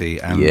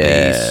Committee and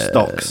the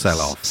stock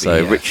sell-off?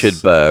 So Richard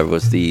Burr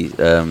was the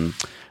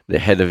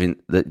head of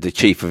the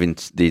chief of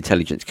the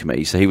Intelligence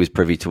Committee. So he was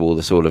privy to all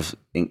the sort of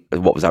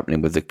what was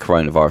happening with the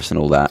coronavirus and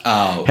all that.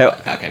 Oh,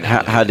 okay.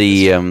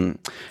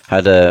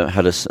 Had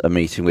a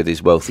meeting with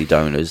his wealthy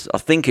donors. I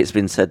think it's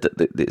been said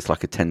that it's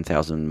like a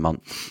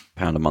 £10,000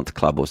 a month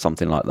club or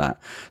something like that.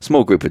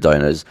 Small group of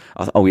donors.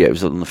 It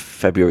was on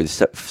February the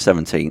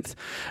 17th.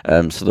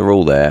 So they're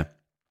all there.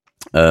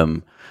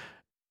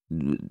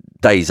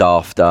 Days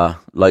after,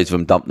 loads of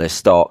them dumped their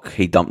stock.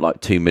 He dumped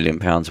like £2 million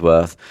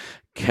worth.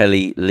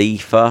 Kelly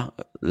Loeffler,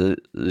 I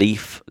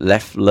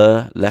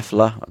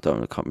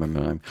can't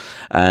remember her name,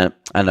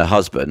 and her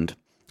husband,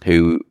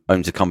 who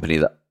owns a company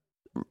that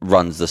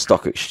runs the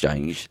stock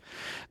exchange.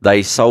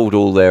 They sold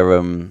all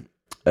their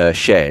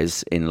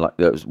shares in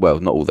not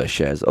all their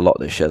shares, a lot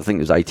of their shares. I think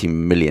it was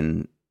 18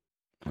 million.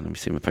 Let me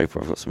see my paper.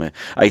 I've got some here.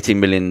 $18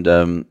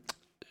 million.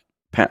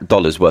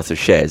 Dollars worth of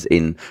shares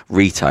in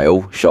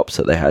retail shops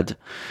that they had,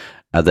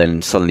 and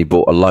then suddenly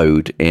bought a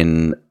load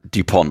in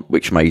DuPont,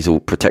 which makes all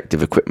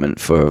protective equipment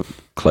for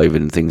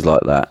clothing and things like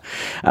that.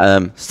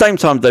 Same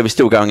time, they were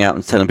still going out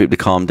and telling people to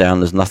calm down,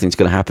 there's nothing's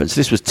going to happen. So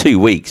this was 2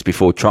 weeks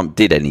before Trump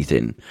did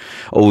anything.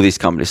 All these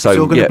companies. So it's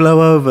all going to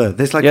blow over.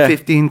 There's like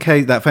 15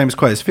 cases. That famous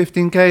quote is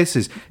 15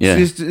 cases. Yeah.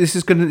 This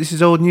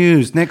is old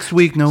news. Next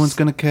week, no one's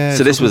going to care.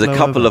 So this was a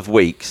couple of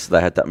weeks. They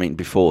had that meeting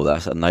before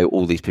that, and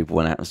all these people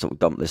went out and sort of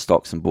dumped their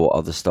stocks and bought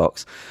other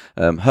stocks.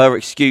 Her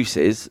excuse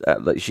is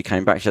that she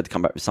came back. She had to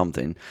come back with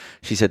something.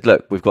 She said,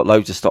 look, we've got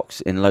loads of stocks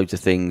in loads of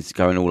things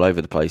going all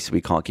over the place.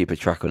 We can't keep a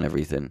track on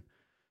everything.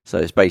 So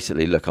it's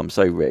basically, look, I'm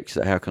so rich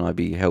that how can I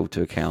be held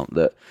to account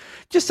that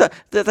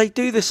they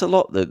do this a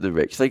lot, the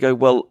rich. They go,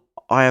 well,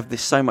 I have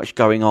this so much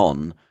going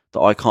on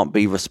that I can't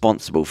be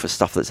responsible for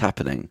stuff that's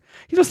happening.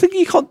 You just think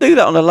you can't do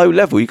that on a low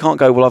level. You can't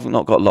go, well, I've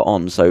not got a lot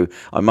on, so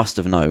I must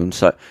have known.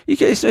 So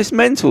it's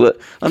mental,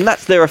 and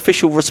that's their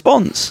official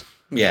response.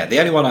 Yeah, the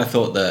only one I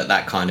thought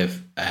that kind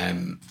of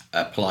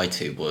applied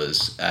to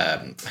was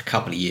a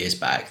couple of years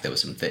back. There were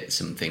some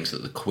things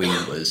that the Queen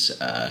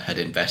had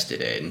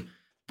invested in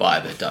by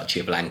the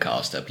Duchy of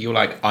Lancaster. But you're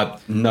like,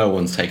 no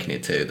one's taking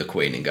it to the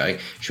Queen and going,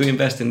 should we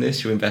invest in this?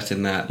 Should we invest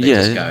in that? They're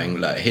just going,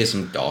 look, here's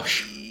some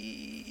dosh.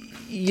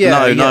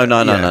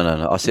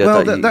 No. I see.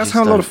 Well, that's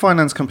how a lot of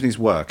finance companies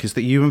work, is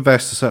that you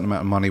invest a certain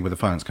amount of money with a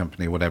finance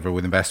company or whatever,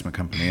 with investment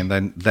company, and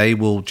then they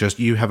will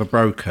you have a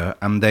broker,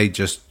 and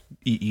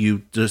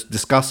you just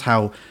discuss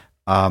how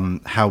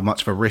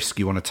much of a risk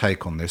you want to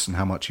take on this and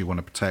how much you want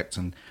to protect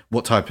and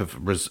what type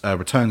of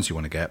returns you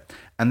want to get,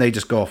 and they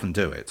just go off and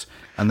do it.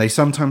 And they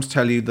sometimes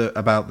tell you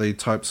about the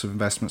types of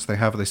investments they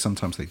have,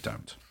 sometimes they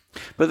don't.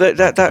 But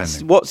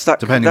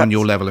depending on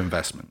your level of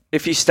investment.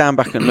 If you stand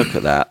back and look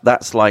at that,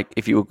 that's like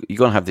if you're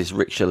going to have this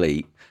rich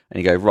elite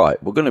and you go,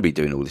 right, we're going to be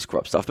doing all this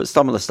corrupt stuff, but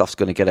some of the stuff's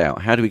going to get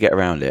out. How do we get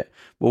around it?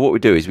 Well, what we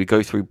do is we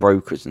go through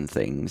brokers and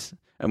things,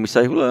 and we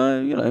say,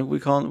 well, we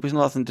can't. There's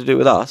nothing to do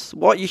with us.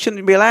 What? You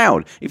shouldn't be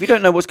allowed. If you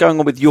don't know what's going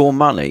on with your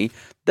money,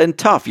 then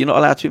tough. You're not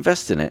allowed to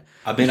invest in it.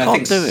 I mean, I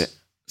think do it.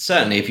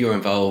 Certainly, if you're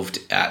involved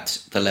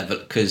at the level,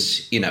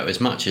 because as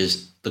much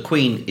as the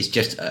Queen is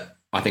just,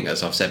 I think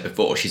as I've said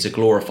before, she's a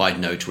glorified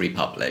notary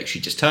public. She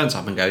just turns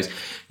up and goes,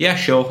 yeah,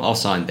 sure, I'll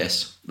sign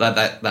this.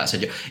 That's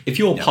it. If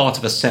you're part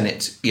of a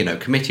Senate,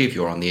 committee, if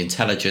you're on the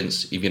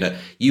intelligence,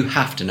 you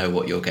have to know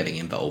what you're getting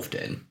involved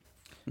in.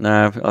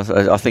 No,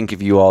 I think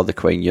if you are the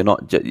Queen, you're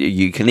not.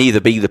 You can either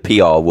be the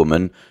PR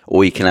woman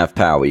or you can have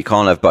power. You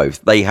can't have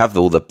both. They have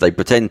they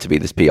pretend to be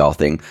this PR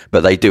thing,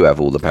 but they do have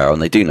all the power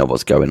and they do know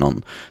what's going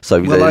on.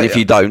 So if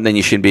you don't, then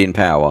you shouldn't be in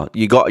power.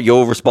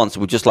 You're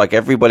responsible just like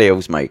everybody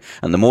else, mate.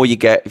 And the more you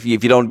get, if you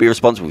don't want to be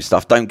responsible for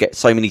stuff, don't get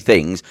so many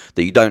things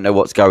that you don't know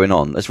what's going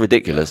on. That's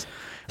ridiculous.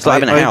 It's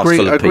like having a house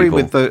full of people. I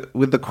agree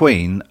with the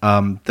Queen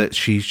that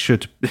she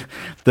should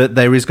that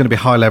there is going to be a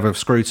high level of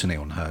scrutiny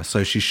on her,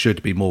 so she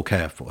should be more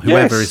careful.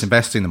 Whoever is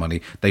investing the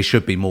money, they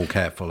should be more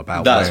careful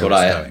about. That's where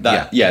it's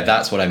going.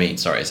 That's what I mean.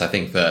 Sorry, so I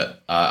think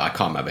that I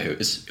can't remember who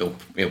it is.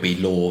 It'll be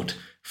Lord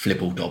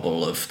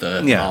Flibble-Dobble of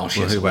the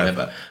Marshes or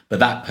whatever, but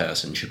that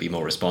person should be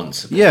more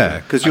responsible. Yeah,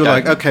 because you're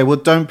like, okay, well,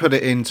 don't put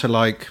it into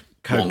like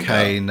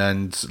cocaine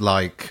and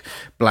like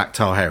black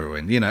tar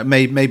heroin,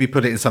 maybe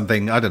put it in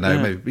something, I don't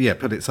know,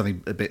 put it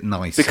something a bit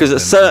nice. Because at a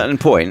certain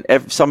point,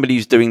 somebody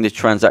who's doing this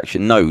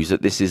transaction knows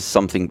that this is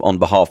something on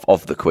behalf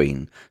of the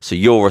Queen, so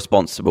you're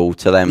responsible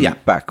to them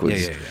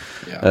backwards.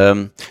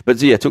 But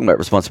talking about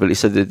responsibility,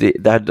 so they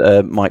had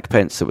Mike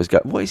Pence that was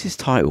what is his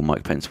title,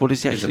 Mike Pence? What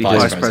is he actually doing?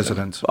 Vice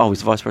President. Oh, he's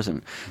the Vice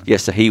President.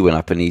 Yes, so he went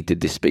up and he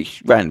did this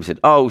speech, randomly said,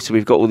 so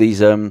we've got all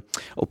these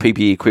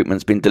PPE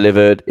equipment's been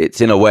delivered, it's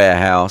in a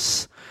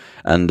warehouse.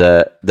 And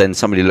then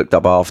somebody looked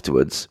up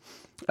afterwards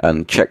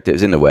and checked it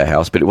was in the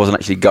warehouse, but it wasn't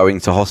actually going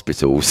to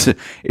hospitals.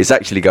 It's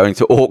actually going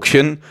to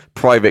auction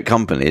private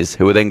companies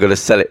who are then going to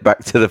sell it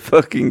back to the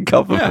fucking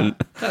government.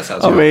 Yeah, that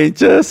sounds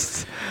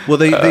right. Well,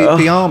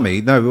 the army,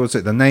 no, what was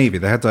it? The Navy,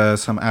 they had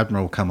some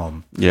admiral come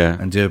on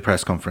and do a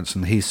press conference,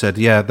 and he said,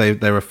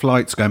 there are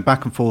flights going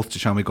back and forth to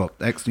China. We've got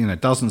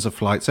dozens of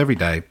flights every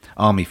day,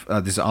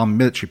 these are army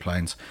military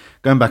planes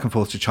going back and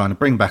forth to China,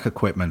 bring back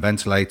equipment,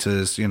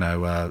 ventilators,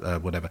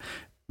 whatever.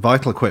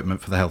 Vital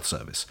equipment for the health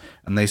service.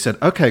 And they said,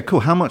 okay,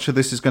 cool, how much of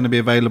this is going to be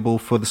available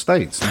for the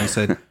States? And they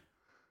said,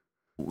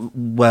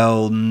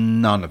 well,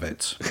 none of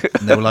it.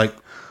 And they were like,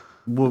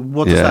 well,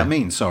 what does that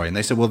mean? Sorry. And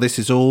they said, well, this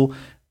is all,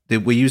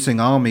 we're using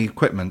army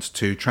equipment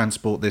to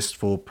transport this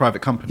for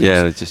private companies.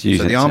 Yeah, they're just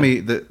using the army,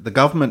 the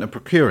government are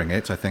procuring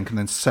it, I think, and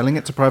then selling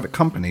it to private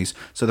companies,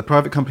 so the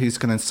private companies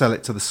can then sell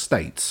it to the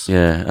States for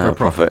a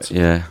profit.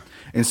 Yeah.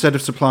 Instead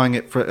of supplying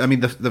it for,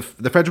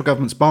 the federal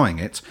government's buying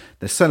it,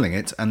 they're selling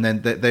it, and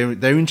then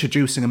they're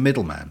introducing a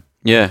middleman.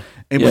 Yeah,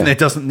 when there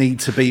doesn't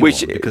need to be one,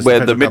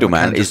 where the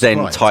middleman is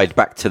then tied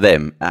back to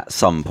them at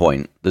some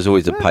point. There's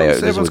always a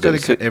payout.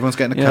 Everyone's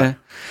getting a cut.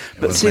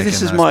 But see,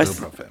 this is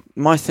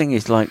my thing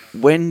is like,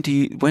 when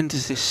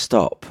does this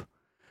stop?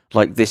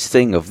 Like this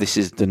thing of this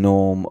is the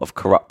norm of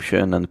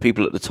corruption, and the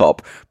people at the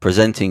top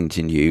presenting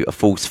to you a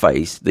false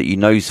face that you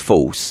know is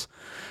false,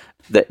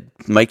 that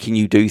making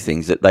you do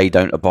things that they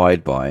don't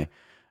abide by.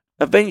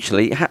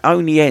 Eventually, it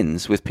only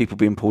ends with people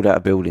being pulled out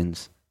of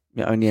buildings.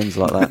 It only ends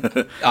like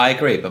that. I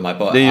agree, but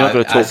then you're not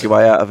going to talk your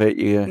way out of it.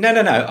 No.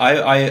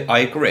 I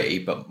agree,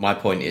 but my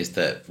point is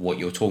that what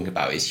you're talking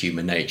about is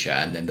human nature,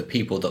 and then the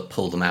people that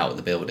pull them out of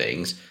the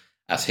buildings,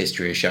 as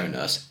history has shown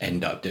us,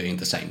 end up doing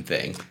the same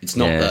thing. It's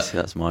not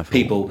that's my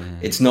fault.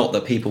 It's not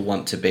that people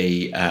want to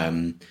be.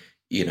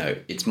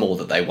 It's more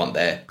that they want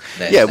their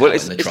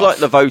it's like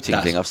the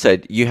voting thing. I've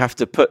said you have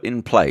to put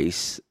in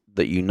place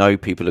that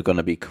people are going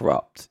to be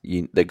corrupt.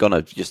 They're going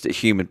to just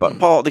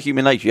part of the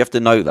human nature. You have to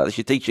know that. They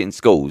should teach it in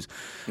schools.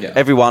 Yeah.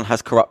 Everyone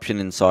has corruption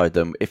inside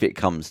them if it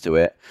comes to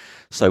it.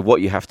 So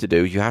what you have to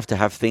do is you have to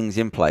have things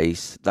in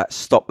place that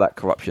stop that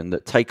corruption,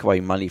 that take away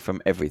money from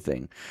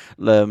everything.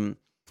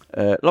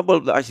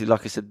 Actually,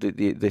 like I said,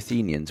 the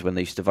Athenians, when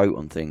they used to vote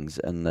on things,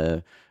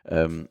 and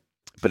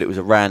but it was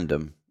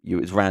random. It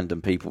was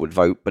random people would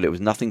vote, but it was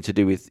nothing to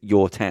do with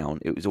your town.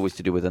 It was always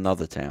to do with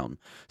another town.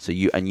 So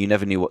you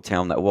never knew what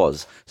town that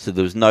was. So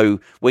there was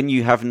when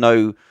you have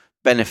no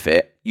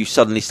benefit, you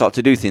suddenly start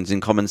to do things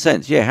in common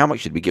sense. Yeah, how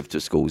much should we give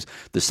to schools?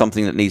 There's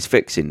something that needs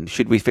fixing.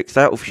 Should we fix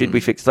that, or should we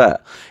fix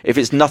that? If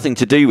it's nothing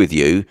to do with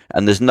you,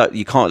 and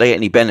you can't get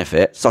any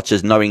benefit, such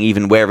as knowing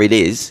even where it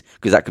is,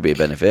 because that could be a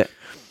benefit.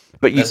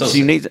 But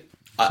you need.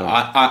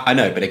 I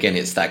know, but again,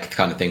 it's that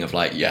kind of thing of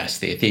like, yes,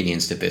 the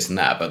Athenians did this and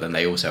that, but then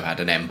they also had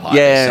an empire.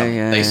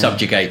 They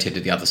subjugated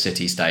the other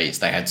city-states.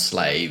 They had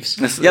slaves.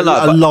 A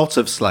lot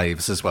of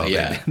slaves as well.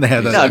 Yeah,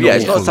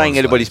 it's not saying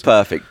anybody's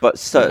perfect, but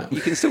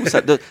you can still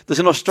say there's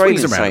an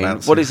Australian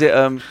saying. What is it?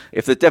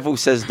 If the devil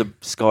says the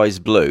sky's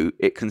blue,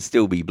 it can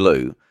still be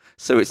blue.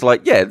 So it's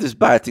like, there's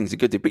bad things and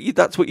good things, but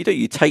that's what you do.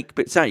 You take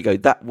bits out. You go,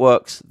 that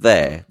works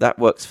there. That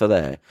works for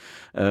there.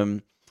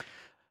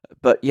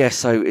 But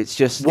so it's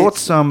just what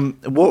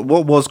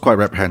was quite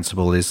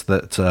reprehensible is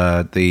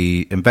that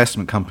the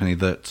investment company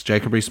that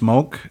Jacob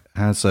Rees-Mogg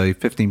has a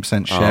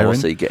 15% share in.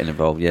 What's he getting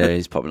involved? Yeah,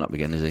 he's popping up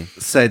again, is he?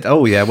 Said,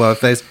 well, if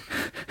there's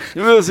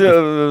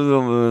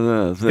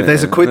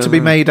a quid to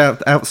be made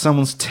out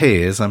someone's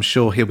tears, I'm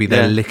sure he'll be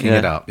there licking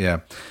it up.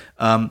 Yeah.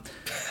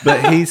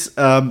 But his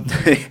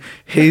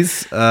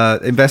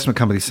investment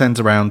company sends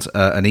around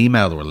an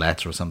email or a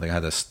letter or something. I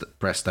had a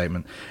press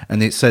statement,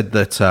 and it said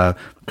that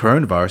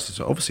coronavirus is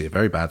obviously a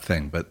very bad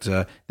thing, but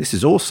this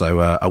is also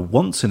a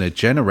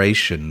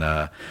once-in-a-generation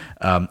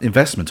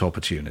investment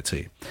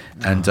opportunity.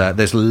 And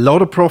there's a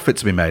lot of profit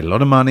to be made, a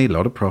lot of money, a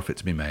lot of profit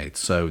to be made.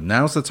 So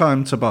now's the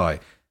time to buy.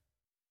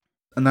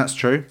 And that's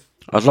true.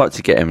 I'd like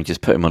to get him and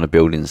just put him on a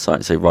building site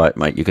and say, right,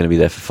 mate, you're going to be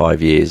there for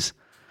 5 years.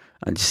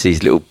 And just see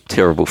his little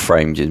terrible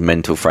frame, just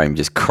mental frame,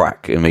 just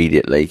crack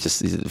immediately.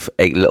 Just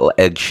a little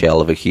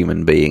eggshell of a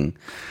human being.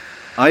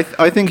 I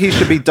think he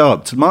should be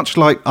dubbed, much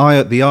like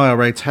the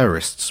IRA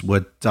terrorists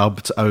were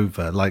dubbed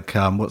over. Like,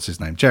 what's his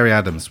name? Jerry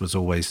Adams was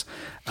always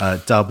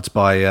dubbed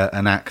by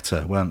an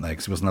actor, weren't they?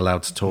 Because he wasn't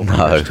allowed to talk on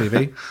British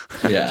TV.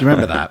 Yeah. Do you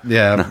remember that?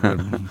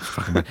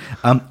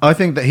 Yeah. I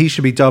think that he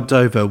should be dubbed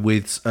over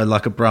with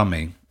like a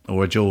Brummie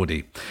or a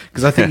Geordie,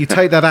 because I think you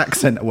take that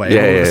accent away,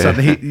 all of a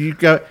sudden you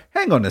go,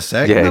 hang on a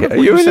sec, none of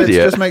what you said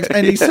just makes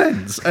any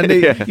sense, and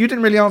you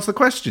didn't really answer the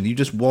question. You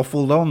just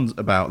waffled on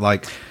about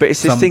like, but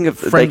it's this thing of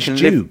French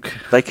Duke.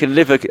 They can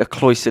live a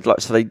cloistered life,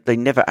 so they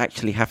never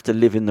actually have to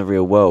live in the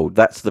real world.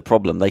 That's the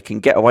problem. They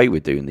can get away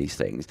with doing these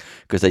things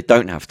because they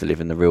don't have to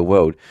live in the real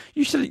world.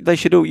 They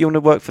should all. You want to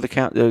work for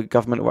the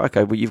government?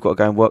 Okay, well you've got to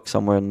go and work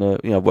somewhere in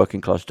the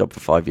working class job for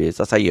 5 years.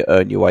 That's how you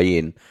earn your way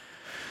in.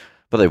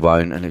 But they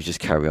won't, and it'll just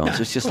carry on.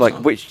 So it's just like,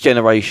 which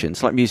generation?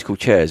 It's like musical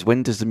chairs.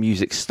 When does the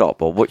music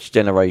stop, or which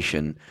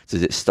generation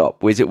does it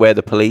stop? Is it where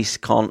the police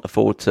can't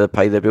afford to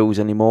pay their bills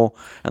anymore,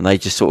 and they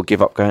just sort of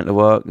give up going to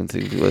work and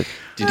things? Did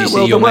you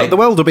see your mate? The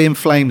world will be in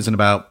flames in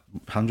about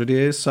 100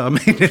 years. So I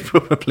mean, it's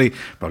probably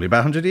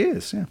about 100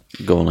 years. Yeah.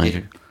 Go on,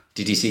 Andrew.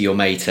 Did you see your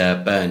mate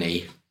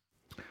Bernie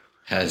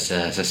has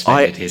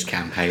suspended his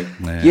campaign?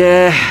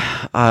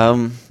 Yeah.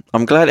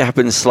 I'm glad it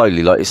happened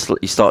slowly. Like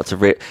you start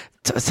to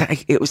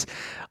it was.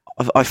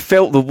 I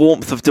felt the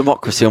warmth of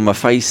democracy on my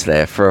face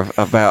there for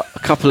about a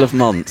couple of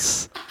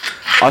months.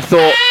 I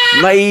thought,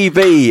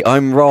 maybe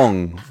I'm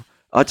wrong.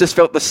 I just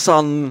felt the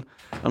sun,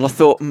 and I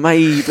thought,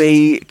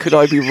 maybe, could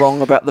I be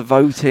wrong about the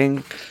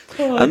voting?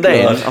 And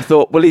then I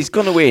thought, well, he's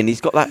going to win.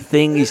 He's got that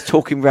thing. He's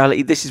talking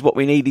reality. This is what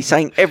we need. He's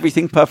saying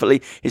everything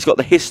perfectly. He's got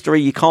the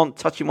history. You can't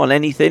touch him on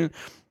anything.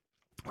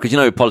 Because,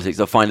 in politics,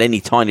 they'll find any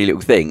tiny little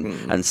thing,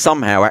 and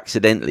somehow,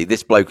 accidentally,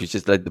 this bloke has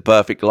just led the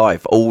perfect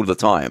life all the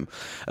time.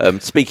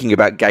 Speaking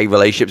about gay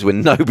relationships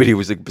when nobody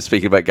was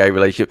speaking about gay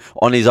relationships,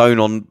 on his own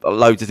on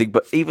loads of things,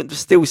 but even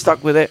still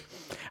stuck with it.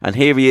 And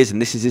here he is,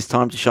 and this is his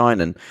time to shine.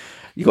 And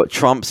you got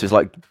Trump, so it's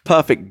like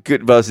perfect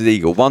good versus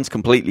evil. One's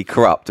completely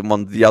corrupt,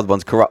 and the other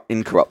one's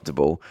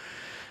incorruptible.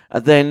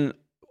 And then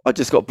I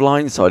just got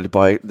blindsided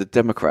by the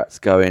Democrats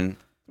going,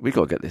 we've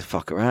got to get this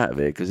fucker out of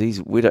here because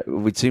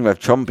we'd sooner have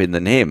Trump in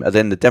than him. And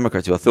then the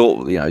Democrats, who I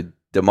thought,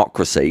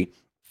 democracy,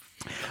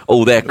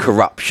 all their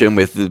corruption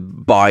with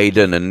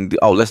Biden and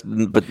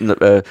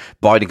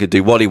Biden could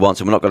do what he wants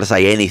and we're not going to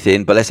say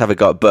anything, but let's have a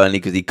go at Bernie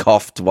because he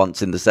coughed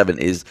once in the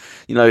 70s,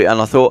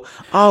 and I thought,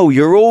 oh,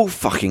 you're all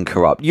fucking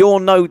corrupt. You're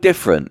no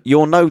different.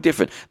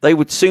 They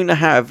would sooner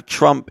have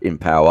Trump in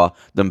power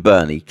than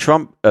Bernie.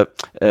 Trump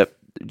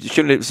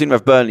shouldn't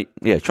have Bernie,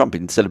 Trump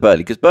instead of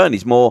Bernie, because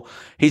Bernie's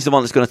he's the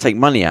one that's going to take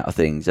money out of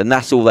things, and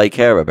that's all they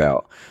care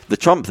about. The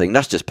Trump thing,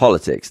 that's just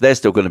politics. They're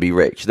still going to be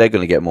rich. They're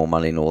going to get more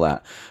money and all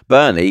that.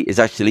 Bernie is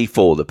actually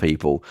for the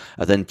people.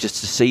 And then just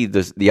to see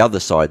the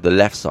other side, the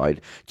left side,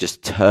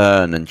 just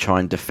turn and try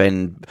and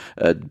defend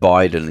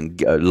Biden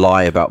and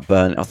lie about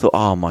Bernie, I thought,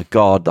 oh my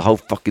God, the whole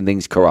fucking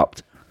thing's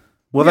corrupt.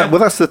 Well,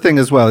 that's the thing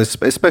as well,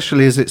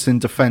 especially as it's in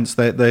defence.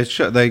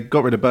 They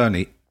got rid of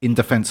Bernie in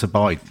defence of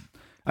Biden.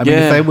 I mean,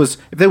 if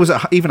there was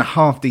even a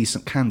half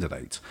decent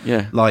candidate,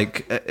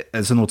 like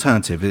as an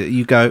alternative,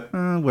 you go,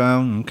 oh,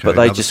 well, okay. But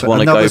they just want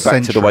to go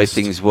back to the way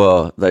things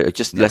were.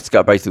 Let's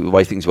go back to the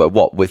way things were.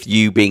 What, with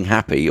you being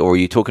happy, or are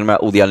you talking about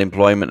all the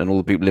unemployment and all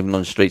the people living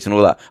on the streets and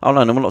all that? Oh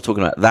no, we're not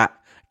talking about that.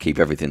 Keep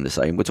everything the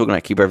same. We're talking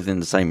about keep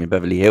everything the same in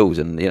Beverly Hills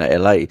and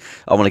LA. I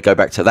want to go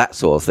back to that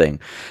sort of thing.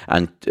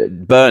 And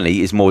Bernie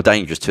is more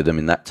dangerous to them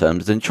in that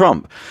terms than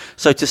Trump.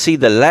 So to see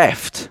the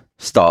left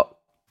start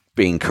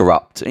being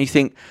corrupt, and you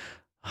think,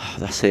 oh,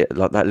 that's it.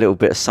 Like that little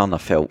bit of sun I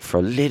felt for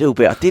a little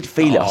bit. I did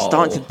feel it. I was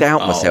starting to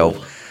doubt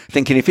myself,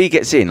 thinking if he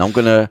gets in,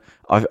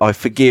 I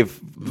forgive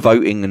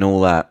voting and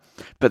all that.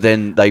 But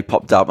then they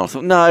popped up and I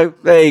thought, no,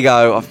 there you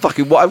go.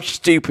 How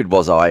stupid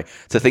was I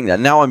to think that?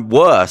 Now I'm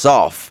worse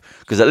off.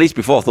 Because at least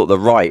before I thought the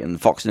right and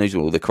Fox News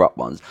were all the corrupt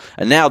ones.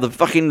 And now the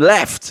fucking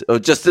left are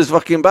just as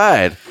fucking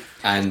bad.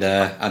 And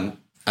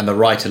the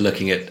right are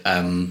looking at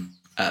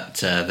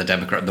the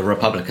Democrat. The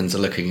Republicans are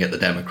looking at the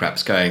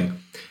Democrats going,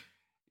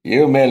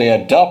 you merely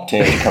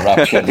adopted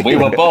corruption. We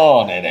were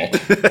born in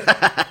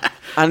it.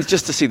 And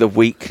just to see the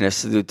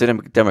weakness, the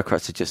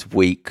Democrats are just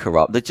weak,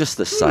 corrupt. They're just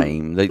the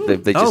same. They're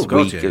just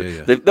weak.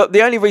 Yeah.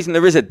 The only reason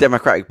there is a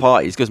Democratic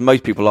Party is because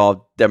most people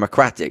are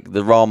Democratic.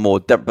 There are more,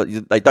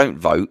 they don't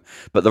vote,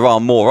 but there are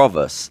more of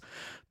us.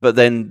 but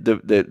then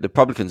the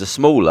Republicans are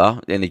smaller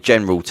in the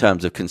general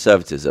terms of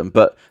conservatism,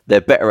 but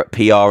they're better at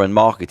PR and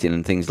marketing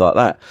and things like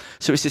that.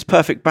 So it's this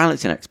perfect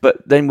balancing act.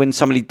 But then when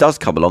somebody does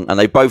come along and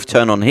they both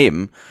turn on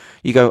him,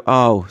 you go,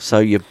 oh, so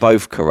you're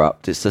both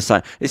corrupt. It's the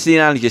same. It's the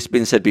analogy that's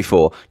been said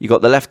before. You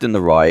got the left and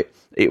the right,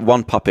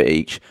 one puppet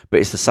each, but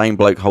it's the same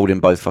bloke holding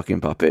both fucking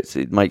puppets.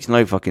 It makes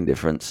no fucking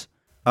difference.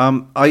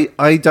 I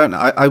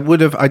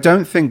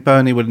don't think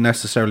Bernie would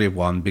necessarily have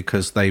won,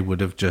 because they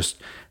would have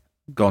just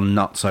gone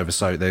nuts over,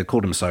 so they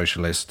called him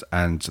socialist,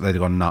 and they'd have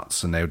gone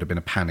nuts, and there would have been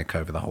a panic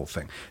over the whole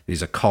thing.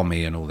 He's a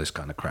commie and all this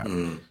kind of crap.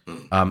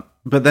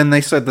 But then they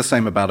said the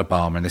same about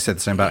Obama, and they said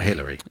the same about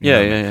Hillary.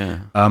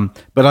 Yeah.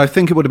 But I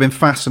think it would have been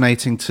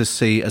fascinating to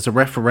see as a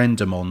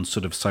referendum on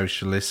sort of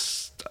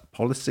socialist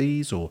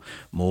policies or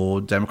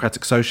more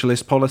democratic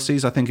socialist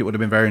policies. I think it would have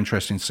been very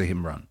interesting to see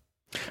him run.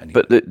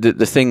 Anyway. But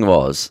the thing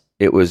was,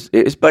 it was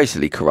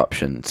basically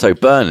corruption. So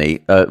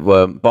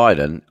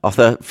Biden,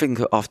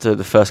 after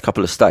the first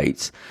couple of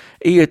states,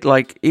 he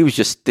was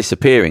just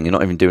disappearing and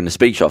not even doing the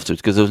speech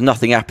afterwards, because there was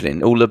nothing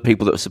happening. All the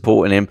people that were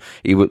supporting him,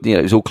 it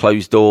was all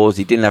closed doors.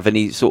 He didn't have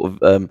any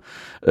sort of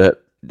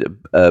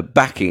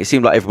backing. It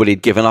seemed like everybody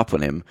had given up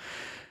on him.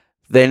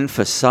 Then,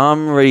 for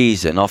some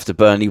reason, after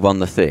Bernie won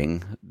the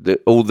thing,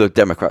 all the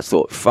Democrats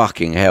thought,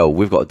 fucking hell,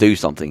 we've got to do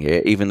something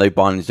here. Even though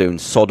Biden's doing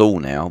sod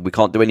all now, we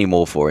can't do any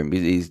more for him.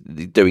 He's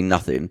doing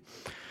nothing.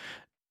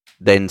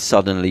 Then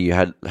suddenly you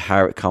had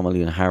Kamala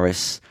and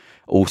Harris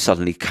all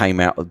suddenly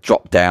came out,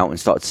 dropped out and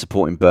started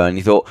supporting Bernie.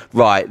 You thought,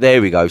 right,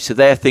 there we go. So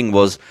their thing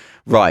was,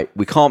 right,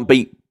 we can't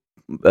beat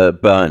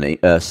Bernie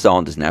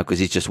Sanders now because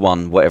he's just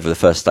won whatever the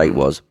first state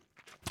was.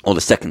 Or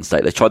the second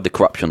state. They tried the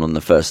corruption on the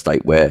first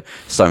state where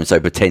so-and-so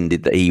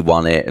pretended that he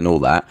won it and all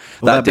that.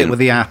 Well, that bit with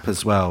the app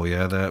as well,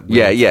 yeah.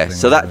 Yeah.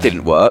 So that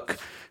didn't work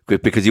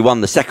because he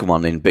won the second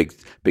one in big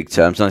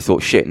terms. And I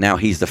thought, shit, now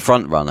he's the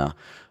front runner.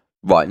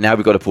 Right, now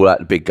we've got to pull out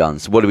the big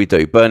guns. What do we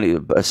do?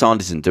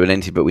 Sanders isn't doing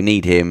anything, but we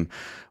need him.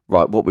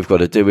 Right, what we've got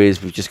to do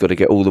is we've just got to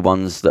get all the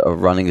ones that are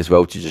running as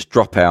well to just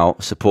drop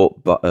out,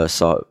 support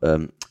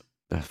Biden.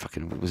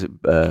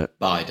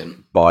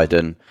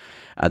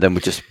 And then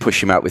we just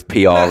push him out with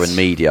PR and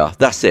media.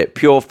 That's it.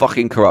 Pure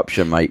fucking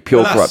corruption, mate.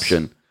 Pure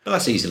corruption. But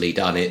that's easily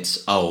done.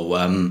 It's,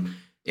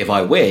 if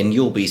I win,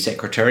 you'll be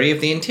Secretary of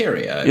the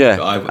Interior. Yeah.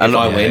 If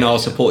I win, I'll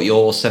support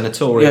your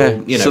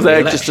senatorial, so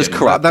they're just as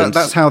corrupt.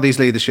 That's how these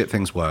leadership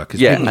things work.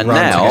 And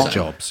now,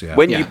 jobs,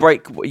 when you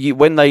break,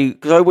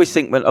 because I always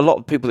think when a lot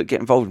of people that get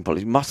involved in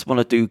politics must want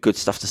to do good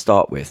stuff to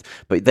start with,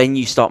 but then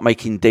you start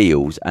making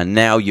deals, and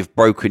now you've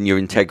broken your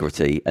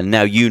integrity, and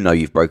now you know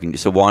you've broken it,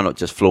 so why not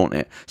just flaunt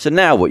it? So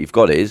now what you've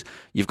got is,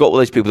 you've got all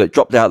those people that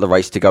dropped out of the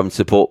race to go and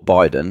support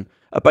Biden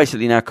are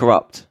basically now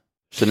corrupt.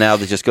 So now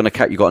they're just going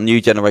to you've got a new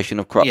generation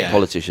of corrupt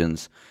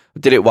politicians.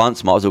 Did it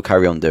once, might as well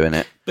carry on doing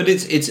it. But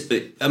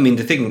I mean,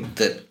 the thing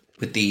that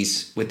with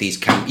these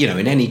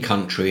in any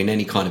country, in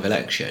any kind of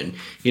election,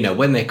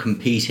 when they're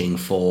competing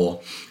for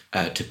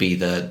to be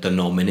the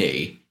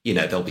nominee,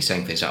 they'll be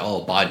saying things like,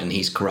 oh, Biden,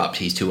 he's corrupt,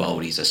 he's too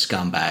old, he's a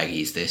scumbag,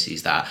 he's this,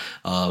 he's that,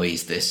 oh,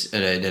 he's this,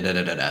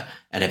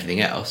 and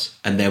everything else.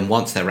 And then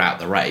once they're out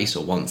the race,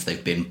 or once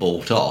they've been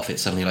bought off,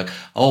 it's suddenly like,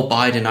 oh,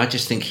 Biden, I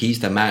just think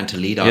he's the man to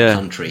lead our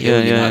country.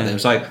 And it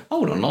was like,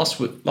 hold on, last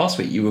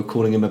week you were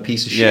calling him a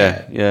piece of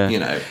shit.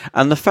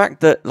 And the fact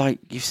that,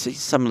 you see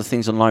some of the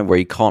things online where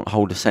he can't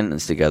hold a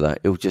sentence together,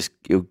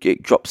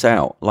 it drops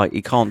out.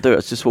 He can't do it.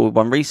 It's just saw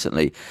one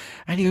recently.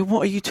 And you go,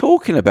 what are you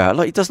talking about?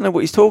 He doesn't know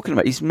what he's talking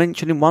about. He's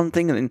mentioning one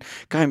thing and then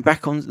going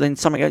back on then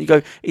something else. You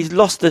go, he's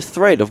lost the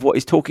thread of what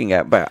he's talking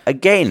about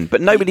again,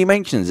 but nobody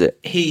mentions it.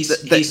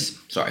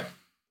 Sorry.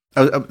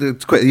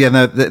 It's quick.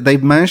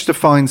 They've managed to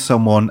find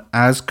someone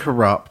as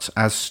corrupt,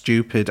 as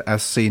stupid,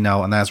 as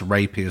senile, and as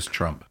rapey as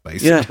Trump,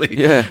 basically.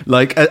 Yeah.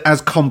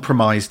 As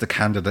compromised a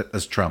candidate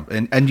as Trump.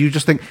 And you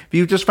just think, if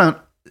you just found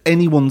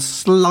anyone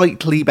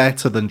slightly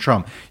better than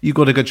Trump, you've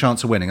got a good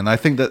chance of winning. And I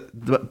think that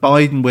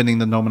Biden winning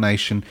the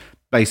nomination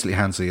basically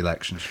hands the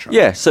election to Trump.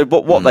 Yeah, so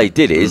what they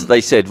did is they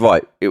said,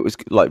 right, it was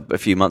like a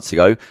few months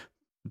ago,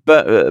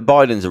 but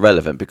Biden's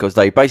irrelevant because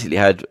they basically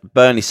had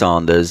Bernie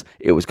Sanders,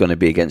 it was going to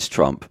be against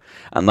Trump,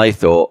 and they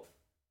thought,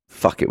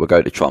 fuck it, we'll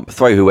go to Trump.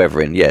 Throw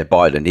whoever in. Yeah,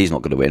 Biden, he's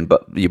not going to win,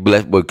 but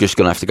we're just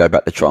going to have to go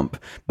back to Trump.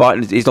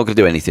 Biden, he's not going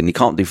to do anything. He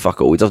can't do fuck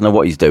all. He doesn't know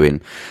what he's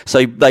doing.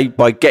 So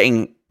by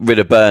getting rid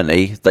of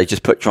Bernie, they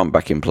just put Trump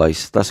back in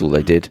place. That's all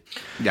they did.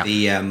 Yeah.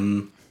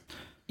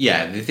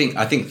 I think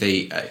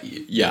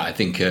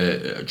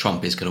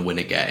Trump is going to win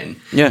again.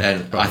 Yeah,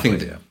 and probably, I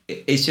think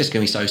it's just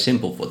going to be so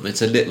simple for them.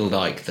 It's a little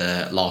like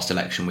the last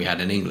election we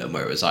had in England,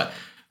 where it was like,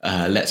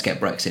 let's get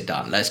Brexit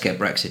done, let's get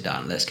Brexit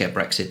done, let's get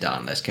Brexit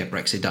done, let's get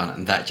Brexit done,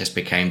 and that just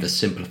became the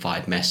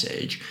simplified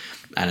message.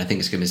 And I think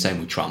it's going to be the same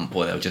with Trump,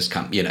 where they'll just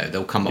come,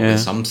 they'll come up with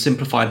some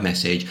simplified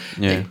message.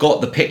 Yeah. They've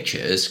got the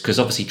pictures, because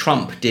obviously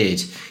Trump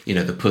did,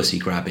 the pussy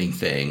grabbing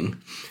thing,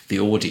 the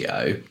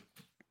audio.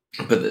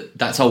 But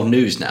that's old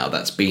news now.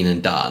 That's been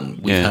and done.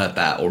 We've heard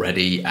that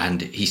already,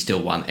 and he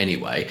still won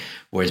anyway.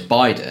 Whereas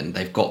Biden,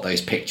 they've got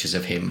those pictures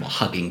of him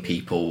hugging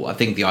people. I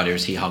think the idea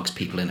is he hugs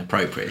people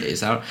inappropriately.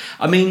 Is that?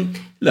 I mean,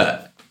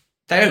 look,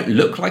 they don't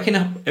look like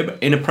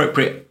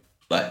inappropriate.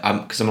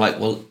 Because I'm like,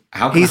 well,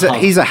 how can he's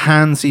a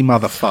handsy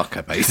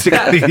motherfucker,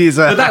 basically.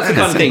 But that's the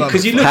kind of thing,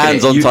 because you look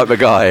hands at it, on type of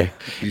guy.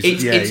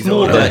 It's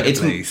more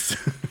the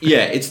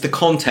it's the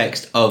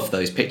context of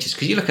those pictures,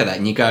 because you look at that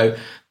and you go,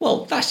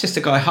 well, that's just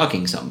a guy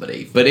hugging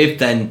somebody. But if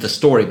then the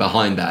story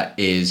behind that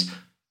is,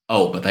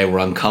 oh, but they were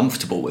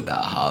uncomfortable with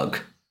that hug,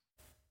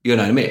 you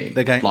know what I mean?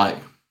 They're going like,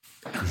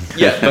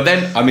 yeah, but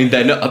then I mean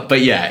they're not. But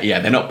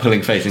they're not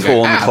pulling face and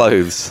going, torn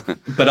clothes.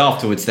 But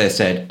afterwards they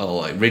said,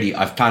 "Oh,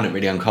 I found it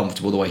really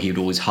uncomfortable the way he would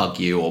always hug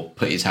you or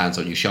put his hands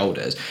on your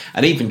shoulders."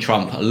 And even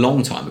Trump, a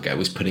long time ago,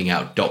 was putting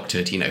out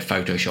doctored,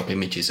 Photoshop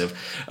images of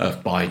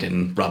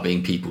Biden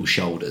rubbing people's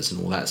shoulders and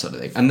all that sort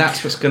of thing. And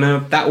that's what's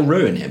that will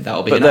ruin him.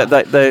 That'll be.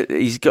 But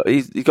he's got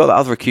that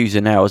other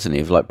accuser now, hasn't he?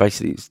 Of like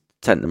basically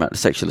sent them out to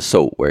sexual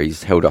assault, where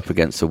he's held up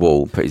against the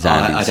wall, put his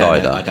hand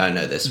inside her. I don't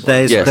know this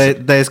one.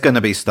 There's going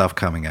to be stuff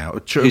coming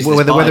out.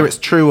 Whether it's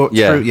true or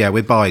true,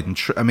 with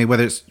Biden. I mean,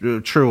 whether it's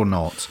true or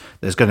not,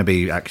 there's going to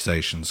be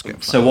accusations.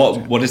 So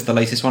what is the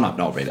latest one? I've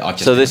not read it. I've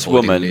just this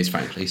woman, the news,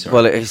 frankly. Sorry.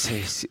 Well,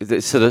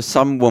 so there's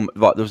some woman.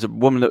 Like, there was a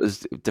woman that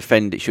was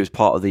defended. She was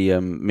part of the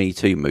Me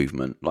Too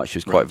movement. Like, she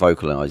was quite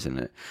vocalising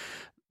it.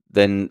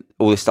 Then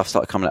all this stuff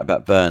started coming out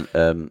about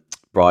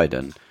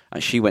Biden,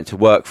 and she went to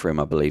work for him,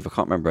 I believe. I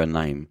can't remember her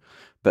name.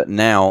 But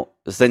now,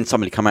 then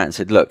somebody come out and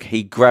said, look,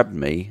 he grabbed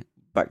me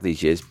back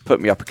these years,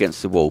 put me up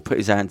against the wall, put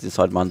his hands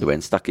inside my underwear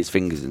and stuck his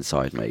fingers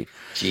inside me.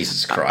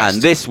 Jesus Christ.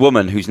 And this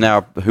woman, who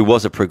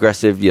was a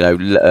progressive,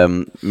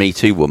 Me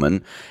Too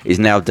woman, is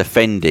now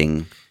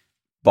defending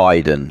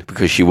Biden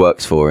because she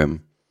works for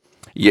him.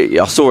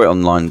 Yeah, I saw it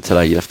online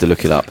today. You have to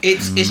look it up.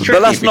 It's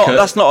tricky. But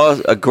that's not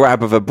a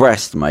grab of a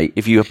breast, mate.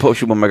 If you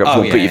push a woman up,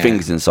 put your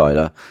fingers inside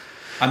her.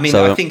 I mean,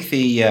 I think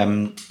the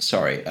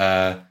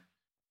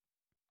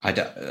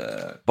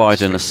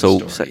Biden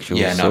assault, sexual assault.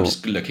 Yeah, no, I'm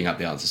just looking up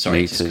the answer.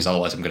 Sorry, because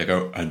otherwise I'm going to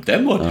go, and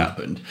then what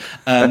happened?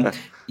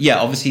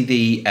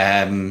 Obviously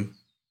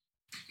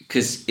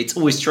because it's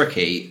always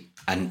tricky,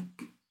 and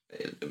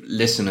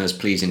listeners,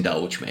 please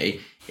indulge me.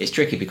 It's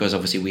tricky because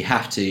obviously we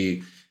have to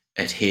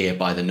adhere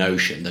by the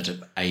notion that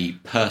a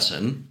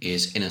person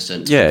is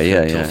innocent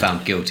until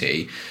found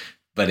guilty,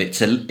 but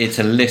it's a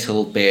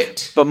little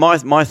bit. But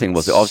my thing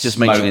was that I was just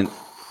mentioning.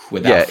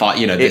 Without fight,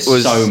 there's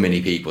so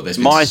many people. There's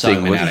been my so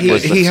thing many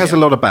he has a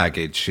lot of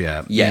baggage.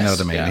 Yeah, yes, you know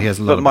what I mean. Yeah. He has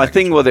a lot. But my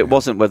thing was, it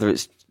wasn't whether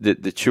it's the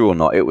true or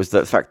not. It was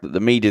the fact that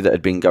the media that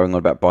had been going on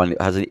about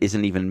Biden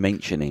isn't even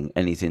mentioning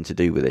anything to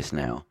do with this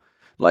now.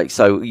 Like,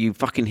 so you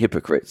fucking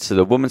hypocrites. So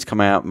the woman's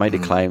come out, made a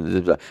claim,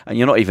 and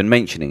you're not even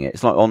mentioning it.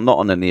 It's like not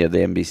on any of the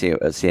NBC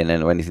or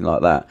CNN or anything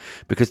like that,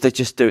 because they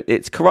just do.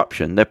 It's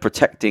corruption. They're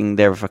protecting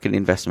their fucking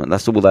investment.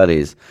 That's all that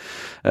is.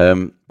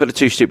 But they're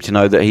too stupid to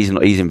know that he's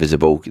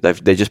invisible.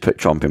 They just put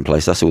Trump in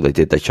place. That's all they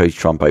did. They chose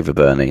Trump over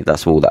Bernie.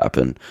 That's all that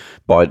happened.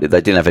 They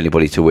didn't have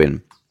anybody to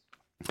win.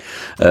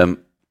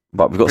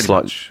 But we've got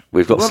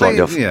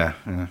slightly off. Yeah.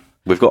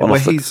 We've got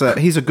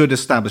he's a good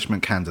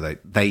establishment candidate.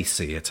 They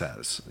see it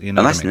as, and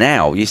that's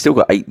now. You still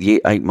got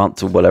 8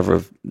 months or whatever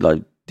of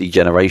like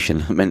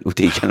mental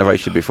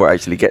degeneration before it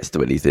actually gets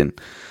to anything.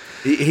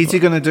 Is he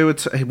going to do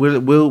it?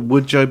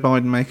 Would Joe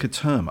Biden make a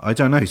term? I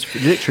don't know. He's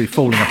literally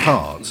falling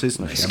apart,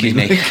 isn't he? Excuse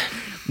me.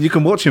 You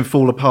can watch him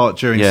fall apart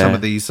during some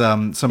of these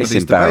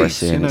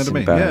debates. You know what I mean?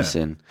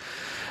 Embarrassing.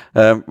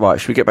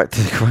 Right, should we get back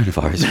to the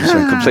coronavirus? Which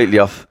I'm completely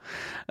off.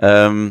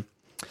 I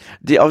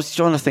was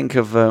trying to think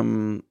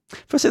of.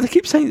 First, they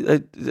keep saying.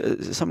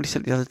 Somebody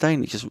said the other day,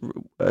 and it's just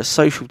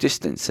social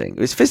distancing.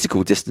 It's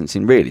physical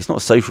distancing, really. It's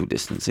not social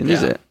distancing,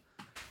 is it?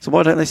 So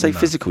why don't they say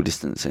physical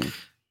distancing?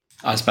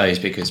 I suppose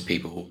because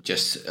people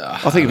just. I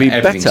think it'd be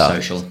everything's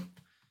better. Social.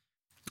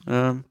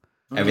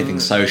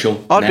 Everything's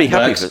social. I'd be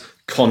happy for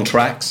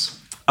contracts.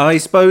 I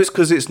suppose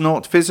because it's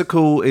not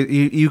physical.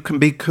 You can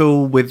be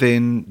cool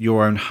within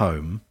your own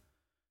home,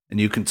 and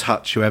you can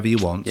touch whoever you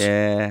want.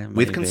 Yeah,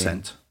 with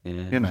consent.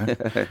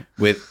 Yeah.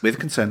 With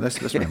consent. Let's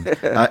remember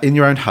in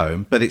your own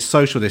home, but it's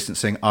social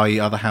distancing, i.e.,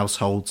 other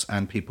households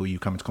and people you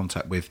come into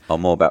contact with. Are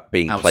more about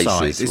being outside.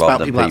 Places. It's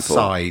rather about than people people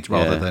outside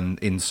rather than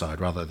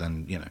inside, rather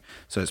than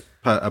So it's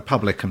a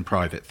public and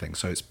private thing.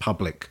 So it's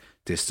public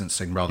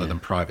distancing rather than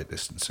private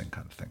distancing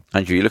kind of thing.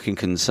 Andrew, you're looking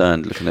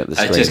concerned, looking at the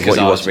screen. Just because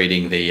I was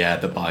reading the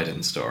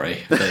Biden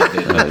story.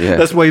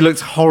 That's why he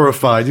looks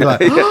horrified. You're like,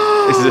 it's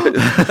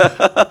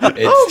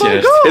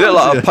just. It looked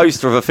like a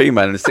poster of a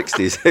female in the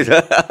 60s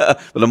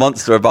with a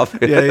monster above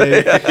it.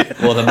 Yeah.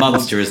 Well, the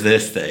monster is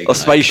this thing. A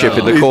spaceship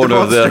in the corner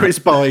of the. monster is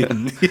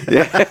Biden.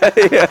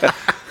 yeah.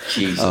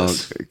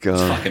 Jesus. Oh, God.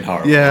 It's fucking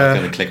horrible. Yeah. I'm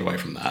going to click away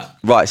from that.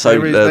 Right, so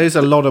there's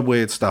a lot of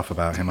weird stuff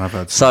about him. I've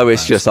heard. So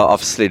it's just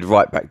I've slid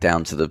right back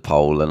down to the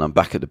pole, and I'm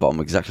back at the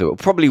bottom exactly.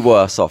 Probably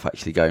worse off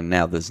actually going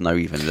now. There's no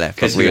even left.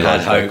 Because you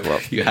had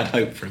hope. You had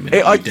hope for a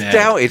minute. I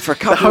doubted for a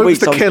couple of weeks.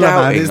 The killer,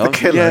 man. Is the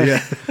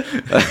killer.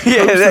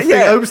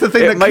 Hope's the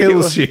thing that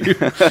kills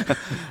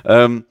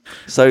you.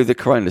 So the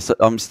corona. So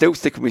I'm still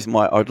sticking with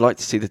I'd like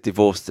to see the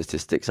divorce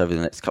statistics over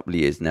the next couple of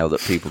years. Now that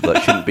people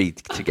that shouldn't be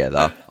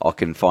together are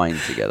confined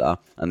together,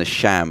 and the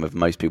sham of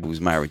most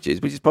people's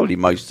marriages, which is probably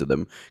most of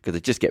them, because they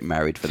just get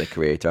married for their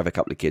career to have a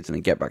couple of kids and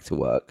then get back to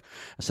work.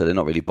 So they're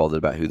not really bothered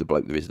about who the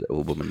bloke there is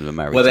or woman they're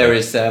married. Well, to.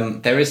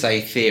 there is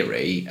a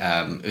theory.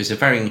 It was a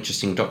very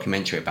interesting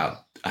documentary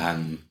about.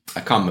 I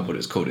can't remember what it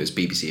was called. It was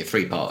BBC, a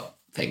 3-part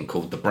thing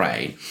called The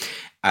Brain,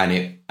 and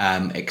it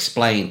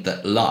explained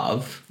that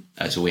love,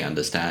 as we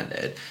understand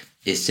it,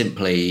 is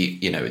simply,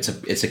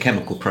 it's a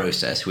chemical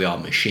process. We are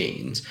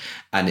machines,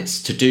 and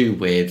it's to do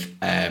with,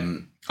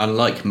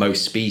 unlike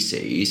most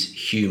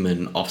species,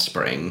 human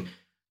offspring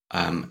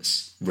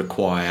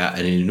require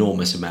an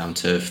enormous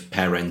amount of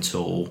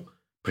parental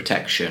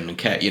protection and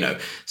care.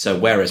 So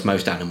whereas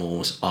most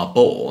animals are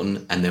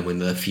born and then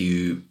within a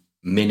few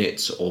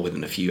minutes or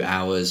within a few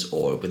hours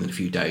or within a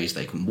few days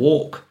they can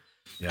walk,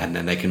 and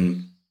then they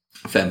can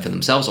fend for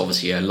themselves.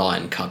 Obviously, a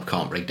lion cub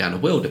can't break down a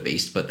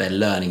wildebeest, but they're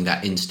learning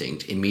that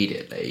instinct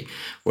immediately.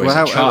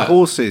 Whereas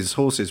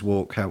horses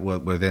walk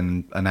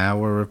within an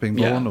hour of being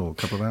born, or a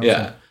couple of hours.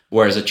 Yeah.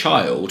 Whereas a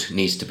child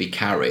needs to be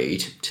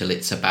carried till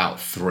it's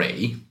about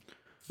 3,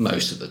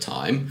 most of the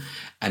time,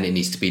 and it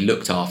needs to be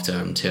looked after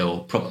until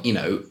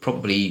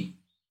probably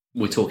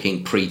we're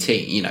talking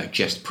preteen.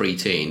 Just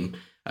preteen.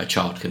 A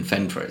child can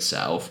fend for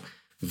itself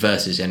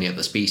versus any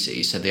other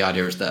species. So the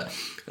idea is that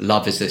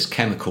love is this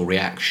chemical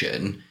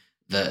reaction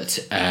that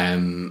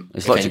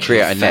it's like to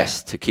create a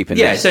nest, to keep a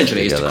nest. Yeah,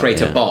 essentially together. Is to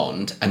create a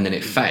bond, and then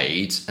it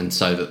fades, and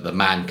so that the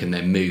man can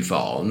then move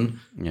on,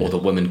 or the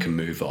woman can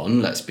move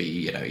on. Let's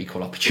be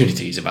equal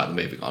opportunities about them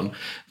moving on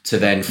to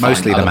then find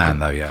mostly the man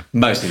though, yeah,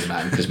 mostly the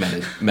man, because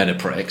men are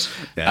pricks.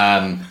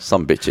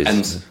 Some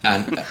bitches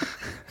and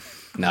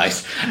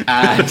nice.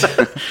 And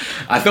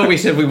I thought we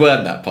said we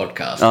weren't that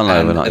podcast. Oh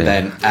no, we're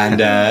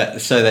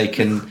not. So they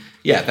can,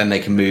 then they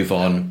can move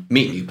on,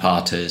 meet new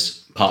partners.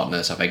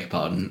 I beg your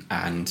pardon,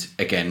 and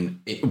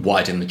again,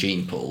 widen the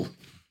gene pool.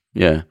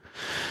 Yeah.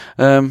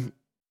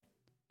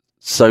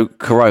 So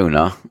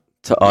Corona.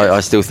 I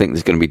still think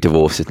there's going to be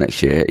divorces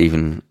next year,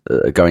 even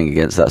going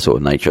against that sort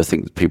of nature. I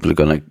think people are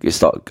going to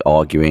start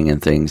arguing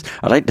and things.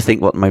 I'd like to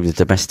think maybe the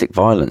domestic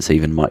violence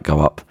even might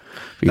go up.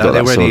 There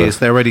already is.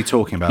 They're already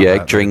talking about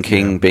that.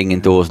 Drinking, being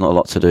indoors, not a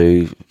lot to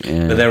do.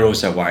 Yeah. But they're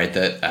also worried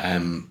that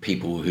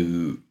people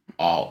who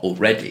are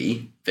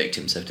already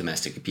victims of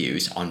domestic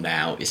abuse are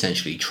now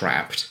essentially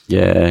trapped.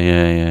 Yeah.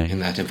 In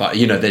that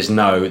environment, there's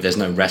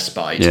no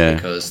respite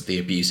because the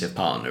abusive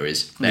partner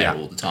is there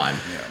all the time.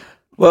 Yeah.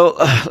 Well,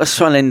 let's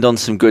try and end on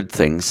some good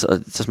things. I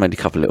just made a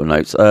couple of little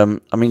notes.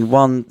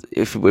 One,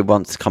 if we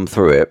want to come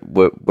through it,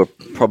 we're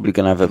probably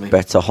going to have a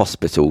better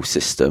hospital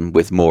system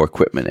with more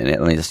equipment in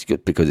it. That's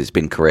good because it's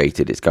been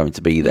created. It's going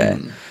to be there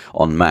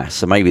en masse.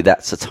 So maybe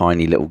that's a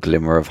tiny little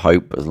glimmer of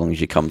hope as long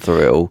as you come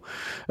through it all.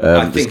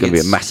 There's going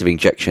to be a massive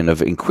injection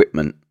of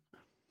equipment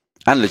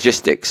and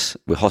logistics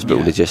with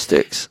hospital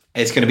logistics.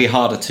 It's going to be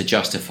harder to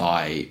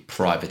justify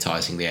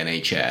privatising the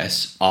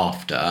NHS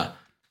after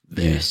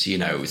this,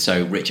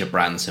 so Richard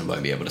Branson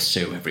won't be able to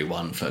sue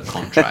everyone for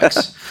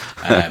contracts.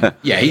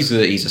 He's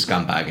a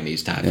scumbag and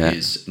needs to have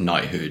his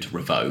knighthood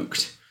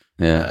revoked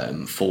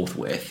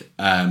forthwith.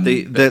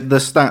 The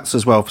stats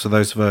as well for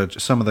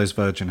some of those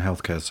Virgin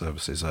healthcare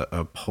services are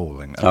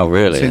appalling. Oh,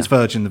 really? Since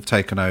Virgin have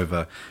taken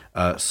over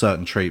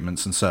certain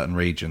treatments in certain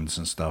regions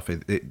and stuff,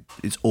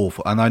 it's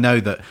awful. And I know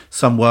that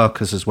some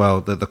workers as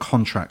well, the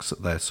contracts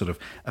that they're sort of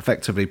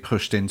effectively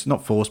pushed into,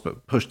 not forced,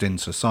 but pushed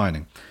into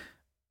signing,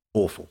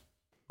 awful.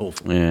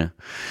 Yeah.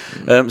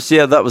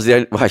 That was the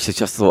only. Well, actually,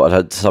 just thought I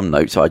had some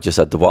notes. I just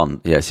had the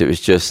one. Yes, it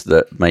was just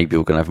that maybe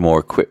we're going to have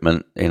more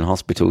equipment in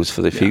hospitals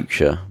for the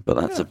future. But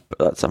I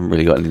haven't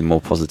really got any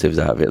more positives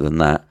out of it than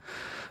that.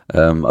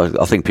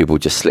 I think people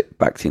just slip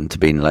back into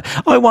being like.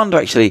 I wonder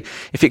actually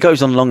if it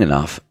goes on long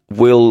enough,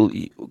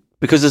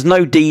 because there's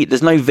no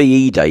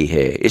VE day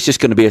here. It's just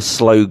going to be a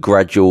slow,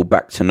 gradual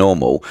back to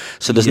normal.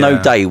 So there's no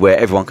day where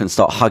everyone can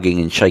start hugging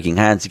and shaking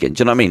hands again.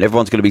 Do you know what I mean?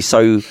 Everyone's going to be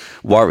so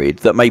worried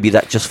that maybe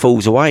that just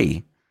falls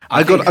away.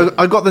 I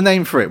got the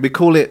name for it. We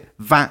call it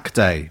VAC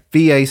Day.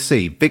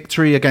 VAC,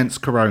 Victory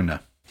Against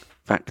Corona.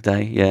 VAC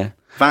Day, yeah.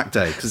 VAC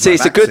Day. See,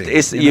 it's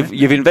vaccine,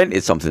 you've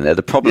invented something there.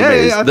 The problem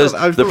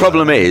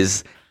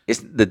is.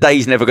 The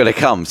day's never going to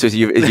come. So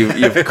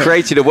you've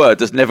created a word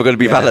that's never going to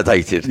be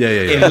validated. Yeah.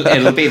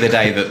 It'll be the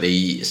day that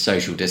the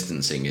social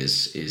distancing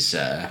is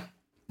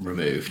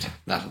removed.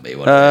 That'll be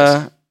what it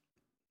is.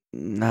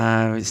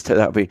 No,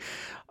 that'll be.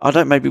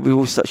 Maybe we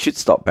all should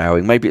stop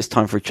bowing. Maybe it's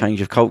time for a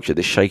change of culture.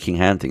 This shaking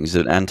hand thing is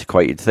an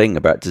antiquated thing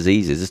about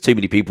diseases. There's too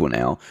many people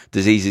now.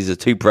 Diseases are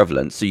too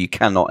prevalent, so you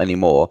cannot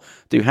anymore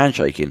do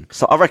handshaking.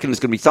 So I reckon there's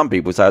going to be some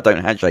people say, I don't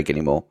handshake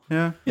anymore.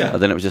 Yeah.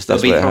 And then it was just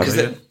that's what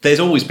because there's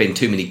always been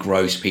too many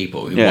gross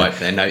people who wipe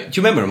their nose. Do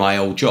you remember in my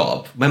old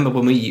job? Remember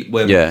when he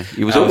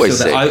was always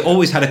sick. I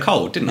always had a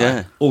cold, didn't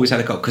I? Always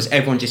had a cold because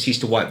everyone just used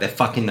to wipe their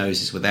fucking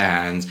noses with their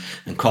hands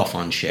and cough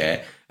on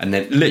shit. And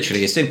then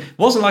literally, it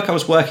wasn't like I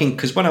was working,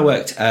 because when I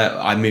worked,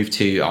 I moved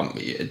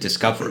to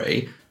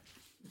Discovery,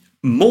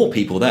 more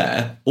people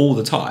there all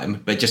the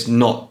time, but just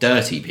not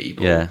dirty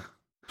people. Yeah.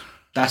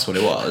 That's what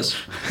it was.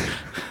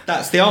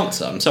 That's the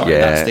answer. I'm sorry,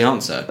 that's the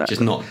answer.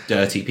 Just not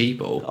dirty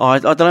people. I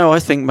don't know. I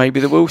think maybe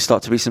there will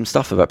start to be some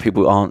stuff about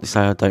people who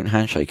don't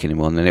handshake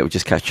anymore, and then it will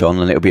just catch on,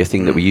 and it'll be a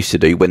thing that we used to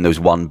do when there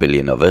was 1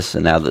 billion of us,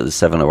 and now that there's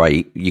 7 or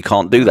 8, you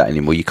can't do that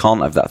anymore. You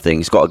can't have that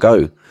thing. It's got to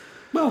go.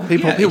 Well,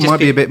 people might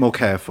be a bit more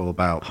careful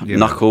about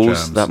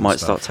knuckles. That might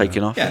start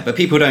taking off. Yeah, but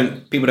people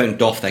don't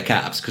doff their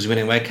caps because we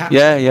don't wear caps.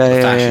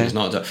 Fashion is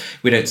not.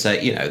 We don't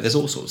say, there's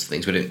all sorts of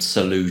things. We don't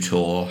salute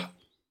or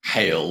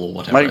hail or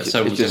whatever. Maybe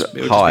so we'll just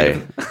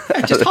hi.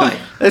 Just hi.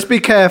 Let's be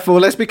careful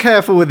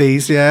with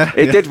these. Yeah,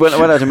 it did when I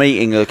had a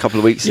meeting a couple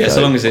of weeks ago. Yeah,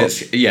 so long as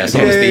it's as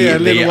long as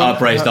the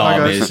upraised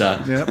arm is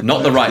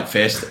not the right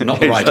fist, not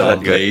the right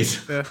arm,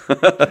 please. Yeah.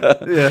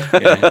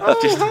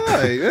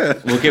 Hi. Yeah.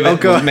 We'll give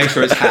it. We'll make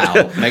sure it's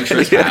how. Make sure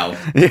it's how.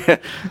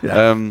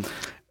 When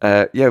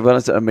I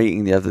was at a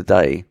meeting the other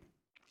day,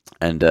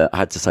 and I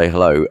had to say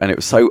hello, and it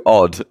was so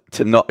odd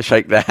to not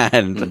shake their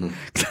hand.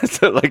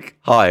 So like,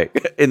 hi,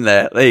 in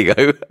there. There you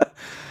go.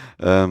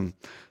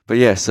 But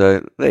yeah,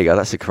 so there you go.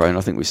 That's the corona.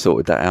 I think we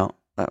sorted that out.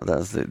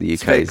 That's the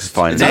UK's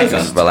fine.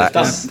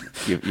 Relax.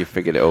 You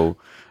figured it all.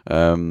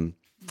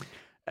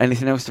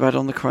 Anything else to add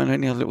on the corona?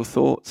 Any other little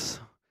thoughts?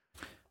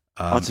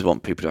 I just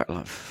want people to act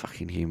like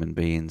fucking human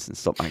beings and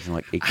stop acting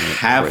like ignorant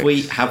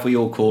pricks. Have we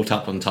all caught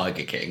up on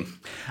Tiger King?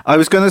 I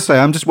was going to say,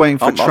 I'm just waiting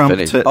for Trump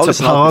to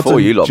pardon before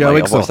you lot, Joe mate.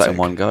 Exotic. I watched that in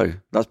one go.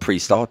 That's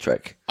pre-Star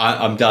Trek.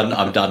 I'm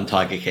done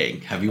Tiger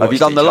King. Have you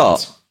done the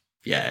lot?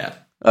 Yeah.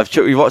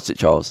 You watched it,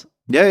 Charles?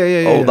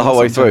 Yeah. The whole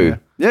way through?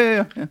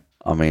 Yeah.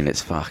 I mean,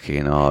 it's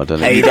fucking hard.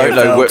 Hey, you don't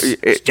know where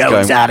it's Joe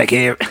Exotic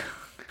here.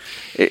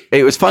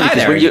 It was funny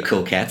because when you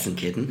cool cats and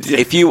kittens.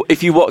 If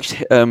you watched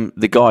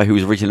the guy who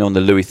was originally on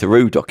the Louis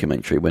Theroux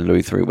documentary, when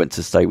Louis Theroux went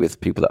to stay with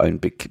people that own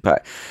big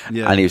pack,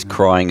 and he was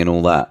crying and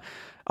all that,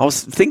 I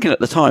was thinking at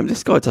the time,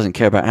 this guy doesn't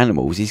care about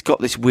animals. He's got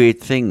this weird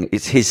thing.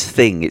 It's his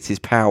thing. It's his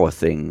power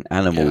thing.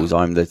 Animals.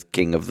 I'm the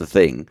king of the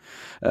thing.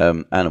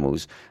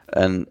 Animals.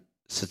 And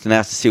so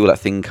now to see all that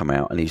thing come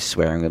out, and he's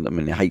swearing at them,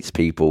 and he hates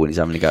people, and he's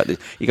having to go at this.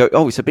 You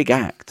go, it's a big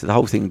act. The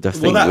whole thing,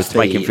 was to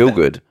make him feel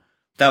good.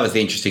 That was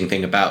the interesting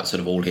thing about sort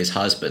of all his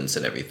husbands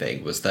and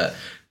everything, was that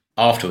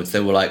afterwards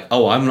they were like,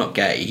 I'm not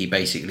gay. He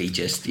basically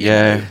just, give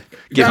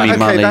me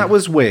money. That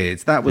was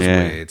weird.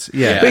 weird.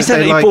 Yeah. But he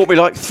said he bought me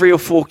like 3 or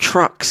 4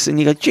 trucks, and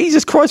you go,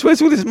 Jesus Christ,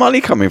 where's all this money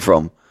coming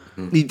from?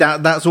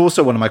 That's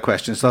also one of my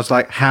questions. So I was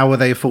like, how are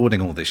they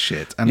affording all this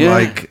shit? And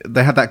like,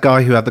 they had that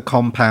guy who had the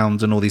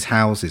compounds and all these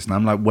houses, and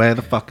I'm like, where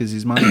the fuck is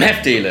his money?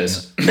 Meth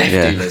dealers.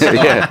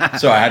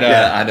 Sorry,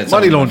 I had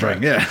money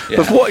laundering. Yeah.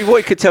 But what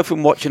you could tell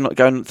from watching, like,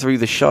 going through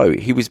the show,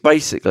 he was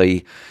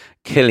basically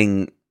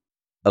killing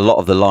a lot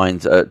of the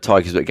lines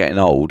tigers were getting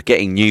old,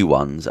 getting new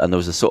ones, and there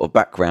was a sort of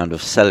background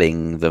of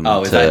selling them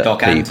to is that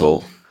Doc people.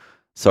 Antle?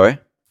 Sorry?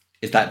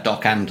 Is that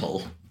Doc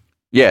Antle?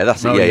 Yeah,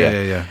 that's it.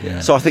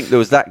 Yeah. So I think there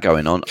was that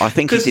going on. I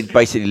think he did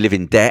basically live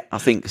in debt. I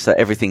think so.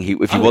 Everything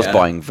if he was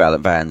buying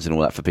vans and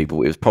all that for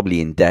people, it was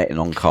probably in debt and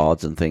on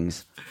cards and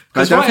things.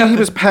 I don't think he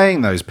was paying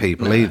those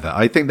people either.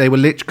 I think they were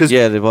literally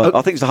they were.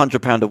 I think it's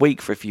 £100 a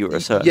week for if you were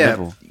at a certain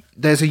level.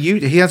 He has a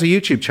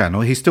YouTube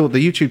channel. The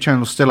YouTube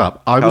channel's still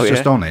up. I was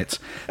just on it.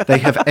 They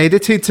have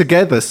edited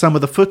together some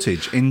of the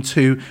footage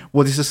into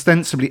what is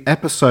ostensibly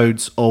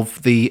episodes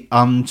of the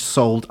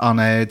unsold,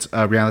 unaired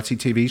reality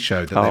TV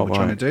show that they were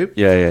trying to do.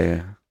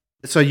 Yeah.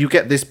 So you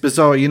get this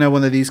bizarre,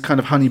 one of these kind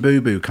of Honey Boo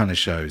Boo kind of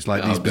shows,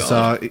 like these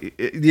bizarre,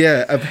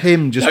 of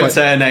him just. Don't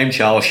say her name,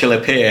 Charles. She'll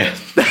appear.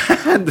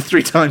 And the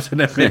 3 times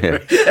in every.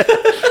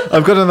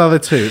 I've got another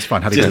 2. It's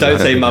fine. Just don't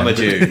say Mama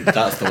June.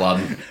 That's the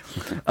one.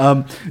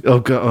 Oh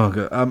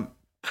god.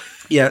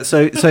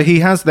 So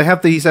they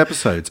have these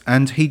episodes,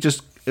 and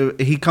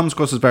he comes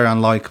across as very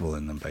unlikable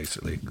in them,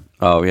 basically.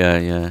 Oh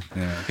yeah.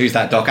 Who's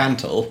that? Doc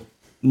Antle?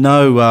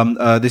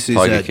 No, this is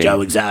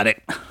Joe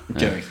Exotic.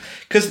 Joe.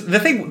 Because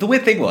the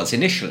weird thing was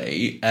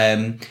initially,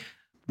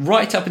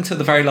 right up until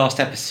the very last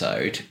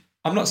episode,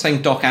 I'm not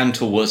saying Doc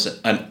Antle was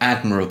an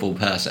admirable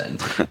person,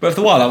 but after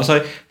a while I was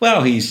like,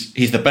 well, he's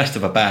the best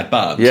of a bad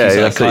bunch.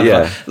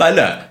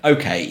 Look,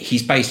 okay,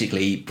 he's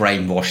basically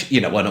brainwashed,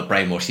 not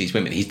brainwashed these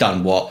women. He's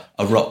done what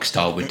a rock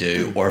star would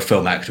do or a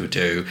film actor would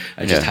do,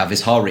 and just have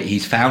his whole.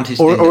 He's found his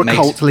thing or a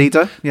cult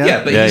leader.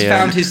 But he's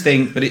found his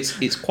thing. But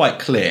it's quite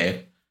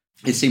clear.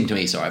 It seemed to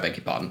me, sorry, I beg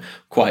your pardon,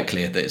 quite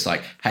clear that it's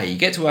like, hey, you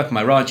get to work on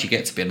my ranch, you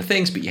get to be on the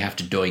things, but you have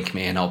to doink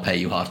me and I'll pay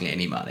you hardly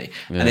any money.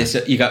 Yeah. And it's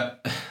you go,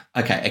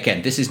 okay,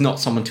 again, this is not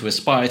someone to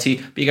aspire to,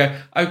 but you go,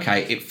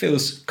 okay, it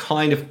feels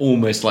kind of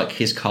almost like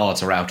his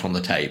cards are out on the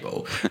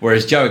table.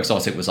 Whereas Joe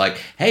Exotic was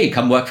like, hey,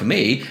 come work for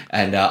me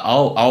and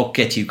I'll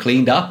get you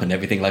cleaned up and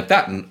everything like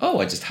that. And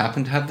I just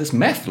happen to have this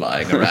meth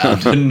lying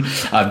around and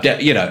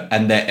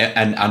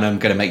and I'm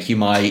going to make you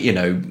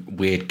my,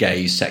 weird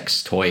gay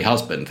sex toy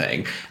husband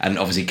thing. And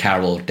obviously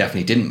Carol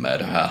definitely didn't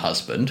murder her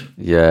husband.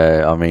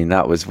 Yeah, I mean,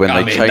 that was when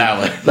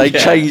they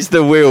changed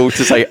the wheel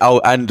to say,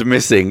 and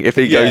missing. If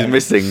he goes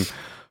missing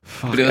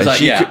But it was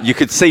like, you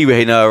could see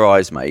in her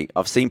eyes, mate.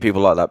 I've seen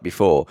people like that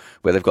before,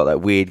 where they've got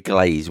that weird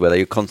glaze, where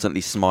they're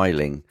constantly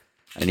smiling,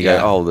 and you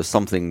go, "Oh, there's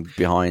something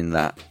behind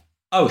that."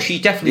 Oh, she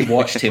definitely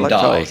watched him die.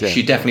 Charles, yeah.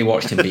 She definitely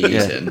watched him be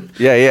eaten.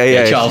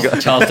 Yeah. Charles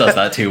does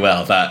that too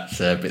well.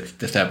 That's a bit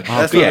disturbing.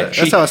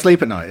 That's how I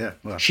sleep at night. Yeah.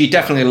 Well, she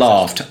definitely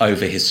laughed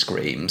over his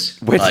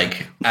screams,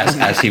 like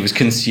as he was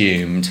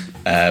consumed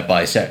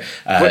by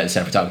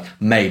several times.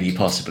 Maybe,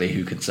 possibly,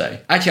 who could say?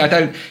 Actually, I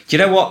don't. Do you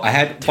know what? I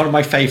had one of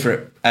my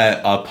favourite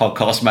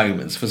podcast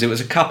moments. It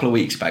was a couple of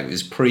weeks back. It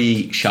was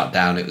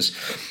pre-shutdown. It was,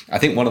 I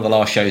think, one of the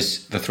last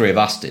shows the three of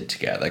us did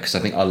together, because I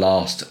think our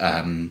last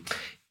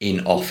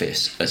in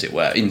office, as it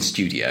were, in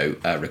studio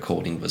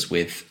recording was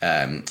with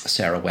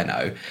Sarah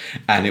Weno,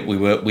 and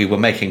we were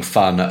making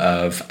fun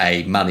of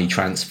a money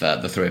transfer.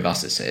 The three of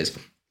us, it says,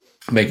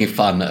 making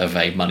fun of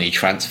a money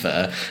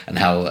transfer and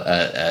how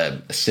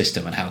a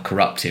system and how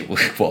corrupt it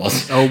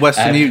was. Oh,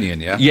 Western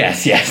Union, yeah?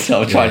 Yes.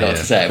 I'll try not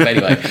to say it. But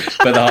anyway,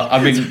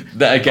 I mean,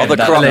 again,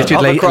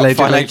 allegedly,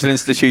 financial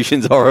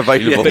institutions are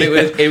available. Yeah,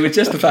 but it was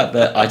just the fact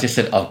that I just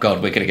said, "Oh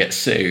God, we're going to get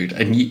sued,"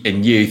 and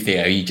you,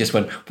 Theo, you just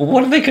went, "Well,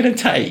 what are they going to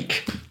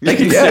take? They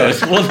can sue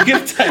us. What are they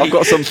going to take?" I've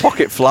got some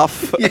pocket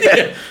fluff. Bring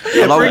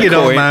it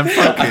on, man.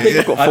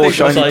 I've got 4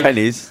 shiny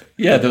pennies.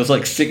 Yeah, there was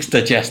like 6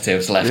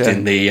 digestives left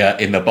in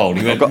the bowl.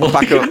 I've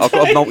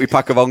got a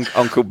multi-pack of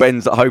Uncle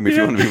Ben's at home if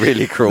you want to be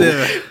really cruel.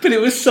 Yeah. But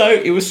it was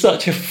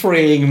such a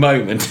freeing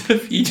moment.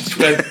 You just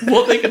went,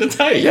 what are they going to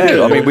take?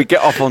 Yeah, I mean, we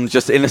get off on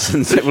just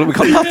innocence. Well, we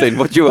got nothing.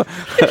 What do you?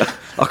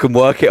 I can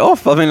work it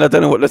off. I mean, I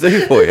don't know what to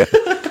do for you.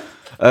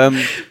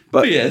 Do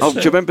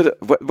you remember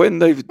when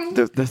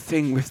the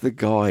thing with the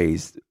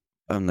guys?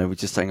 And they were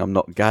just saying, "I'm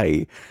not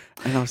gay,"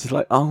 and I was just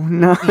like, "Oh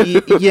no!"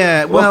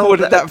 Yeah, well, what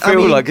did that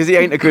feel like? Because he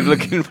ain't a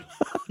good-looking.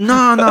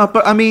 No,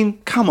 but I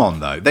mean, come on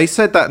though. They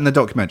said that in the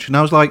documentary, and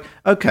I was like,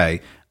 "Okay,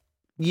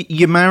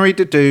 you married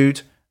a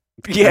dude,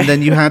 and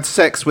then you had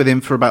sex with him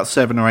for about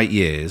 7 or 8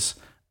 years."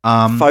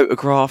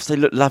 Photographs, they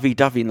look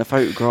lovey-dovey in the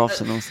photographs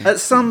and all that.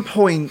 At some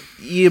point,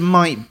 you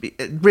might be,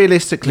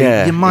 realistically,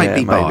 you might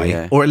be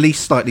bi, or at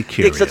least slightly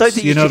curious. Yeah, I don't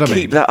think you could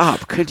keep that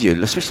up, could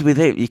you? Especially with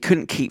it, you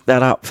couldn't keep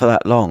that up for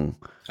that long.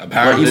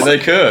 Apparently they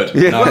could.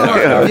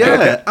 Yeah,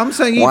 yeah. I'm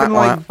saying even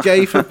like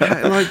gay for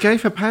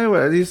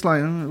power. He's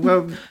like,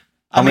 well.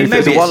 I mean, if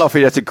it's a one-off,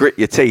 you have to grit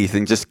your teeth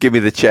and just give me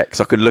the check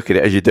so I can look at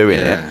it as you're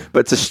doing it.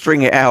 But to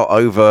string it out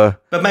over...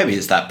 But maybe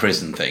it's that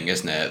prison thing,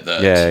 isn't it?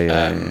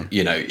 That,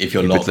 you know, if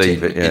you're locked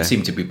in, it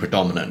seemed to be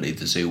predominantly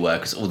the zoo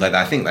workers. Although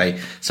I think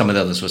some of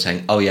the others were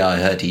saying, "Oh yeah, I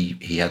heard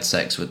he had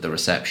sex with the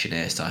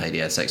receptionist. I heard he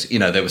had sex." You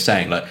know, they were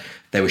saying like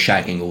they were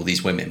shagging all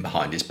these women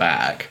behind his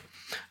back.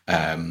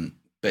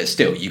 But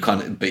still,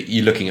 but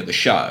you're looking at the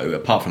show,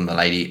 apart from the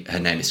lady, her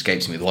name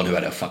escapes me, the one who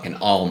had her fucking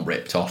arm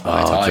ripped off by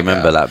a tiger. Do you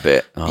remember that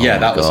bit?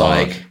 That was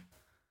like...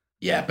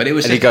 Yeah, but it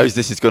was... And he goes,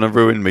 "This is going to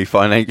ruin me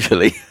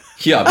financially."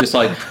 Yeah, I'm just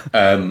like,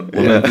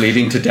 woman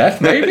bleeding to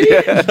death, maybe?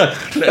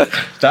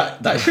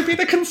 that should be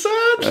the concern.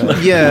 And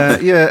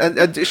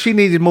she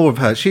needed more of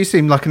her. She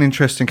seemed like an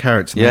interesting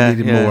character. They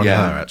needed more of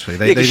her, actually.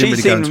 They didn't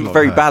really go into a lot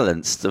very of her.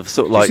 balanced. Of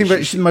sort of like,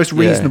 she's the most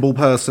reasonable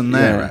person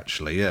there,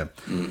 actually,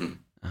 Mm-hmm.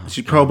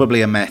 She's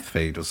probably a meth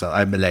feed or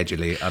something.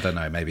 Allegedly, I don't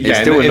know. Maybe it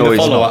still annoys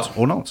me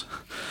or not.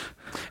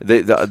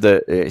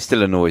 It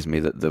still annoys me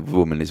that the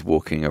woman is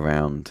walking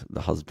around, the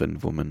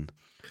husband woman.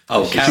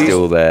 Oh, she's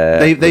still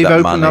there. They've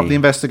opened up the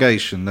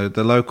investigation.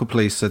 The local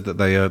police said that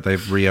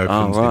they've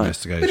reopened the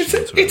investigation.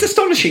 But it's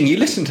astonishing. You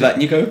listen to that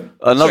and you go,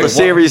 another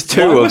series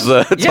 2 of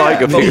the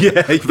tiger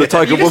the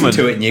tiger woman.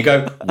 Listen to it and you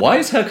go, why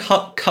is her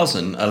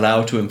cousin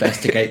allowed to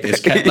investigate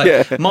this case?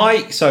 Where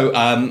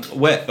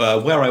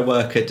I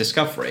work at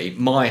Discovery,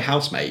 my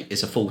housemate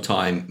is a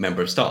full-time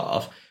member of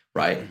staff,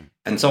 right?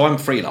 And so I'm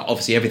free. Like,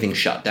 obviously, everything's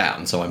shut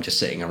down, so I'm just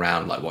sitting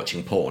around like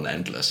watching porn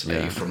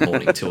endlessly from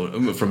noon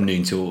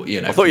till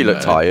I thought you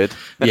looked tired.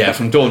 Yeah,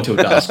 from dawn till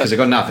dusk because I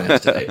got nothing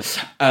else to do.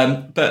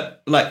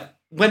 But like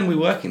when we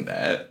were working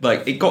there,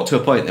 like it got to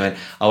a point that went,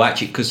 oh,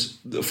 actually, because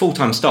the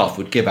full-time staff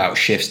would give out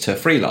shifts to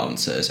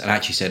freelancers, and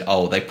actually said,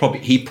 oh,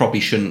 he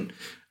probably shouldn't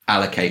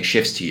allocate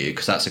shifts to you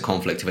because that's a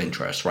conflict of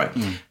interest, right?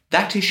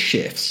 That is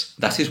shifts.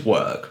 That is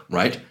work,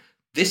 right?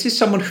 This is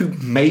someone who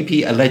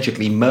maybe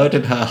allegedly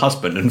murdered her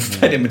husband and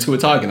fed him to a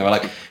tiger. And they were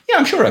like, yeah,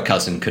 I'm sure her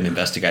cousin can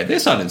investigate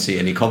this. I don't see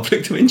any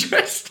conflict of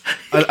interest.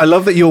 I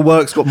love that your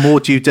work's got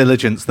more due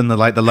diligence than the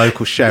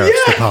local sheriff's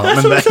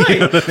department. That's what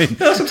I'm saying. That's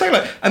what I'm saying.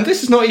 Like, and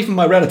this is not even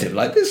my relative.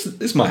 Like, this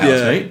is my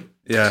housemate.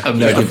 Yeah. I've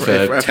known him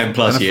for 10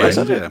 plus years.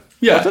 I don't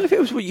know if it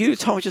was what you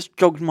told me, just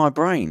jogged my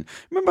brain.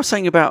 Remember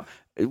saying about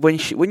when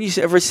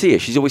you ever see her,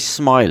 she's always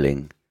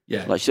smiling.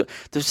 Yeah. Like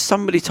there's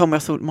somebody told me, I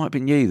thought it might have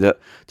been you, that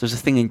there's a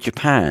thing in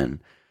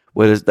Japan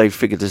where they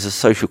figured there's a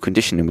social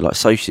conditioning with like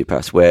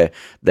sociopaths where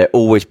they're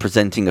always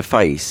presenting a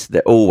face,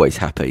 they're always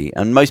happy,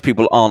 and most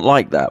people aren't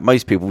like that.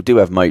 Most people do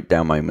have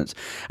down moments,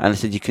 and I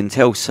said you can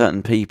tell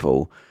certain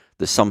people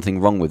there's something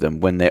wrong with them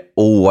when they're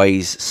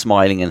always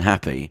smiling and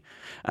happy.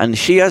 And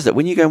she has that.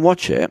 When you go and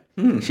watch it,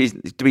 she's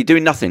to be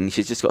doing nothing.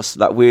 She's just got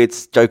that weird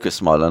Joker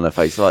smile on her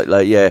face, like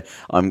yeah,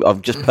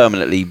 I'm just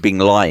permanently being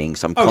lying.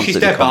 So I'm constantly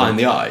she's dead behind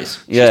the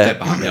eyes. She's dead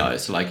behind the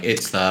eyes. Like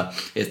it's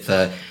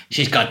the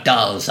she's got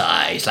doll's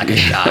eyes like a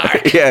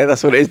shark. Yeah,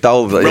 that's what it is.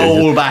 Doll's eyes.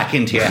 Roll back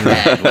into your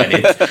head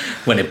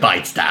when it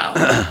bites down.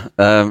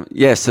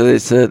 So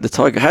it's the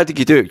tiger. How did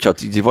you do it, Chad?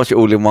 Did you watch it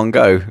all in one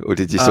go, or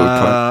did you sort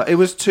of? It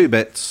was 2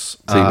 bits.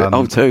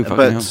 Two.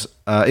 But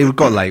it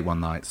got late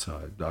one night,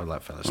 so I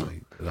fell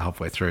asleep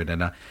halfway through, and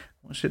then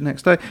watched it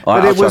next day.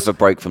 I had to have a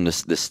break from the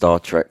Star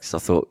Treks. I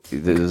thought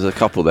there was a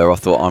couple there. I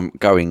thought I'm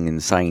going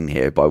insane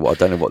here by what I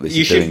don't know what this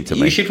is doing to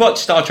me. You should watch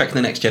Star Trek: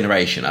 The Next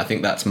Generation. I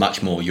think that's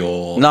much more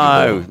your.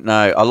 No.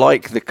 I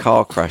like the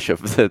car crash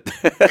of the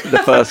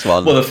first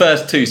one. Well, the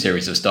first 2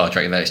 series of Star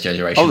Trek: The Next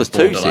Generation. Oh, there's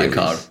 2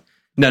 series.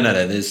 No.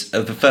 There's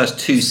the first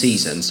 2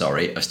 seasons.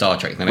 Sorry, of Star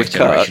Trek: The Next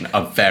Generation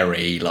are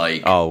very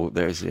like. Oh,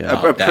 there's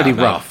pretty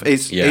rough.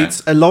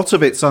 It's a lot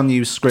of it's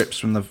unused scripts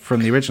from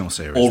the original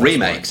series or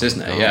remakes,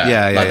 isn't it?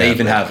 Yeah. They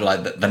even have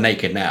like the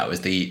Naked Now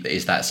is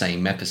that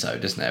same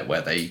episode, isn't it?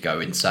 Where they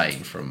go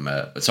insane from.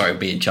 Sorry,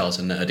 me and Charles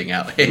are nerding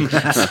out here.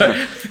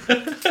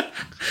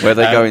 Where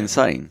they go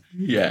insane.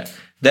 Yeah.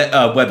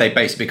 Where they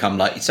basically become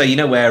like, so you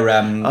know where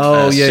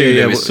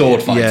Sulu is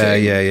sword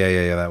fighting.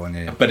 Yeah, that one.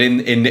 Yeah. But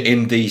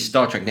in the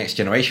Star Trek Next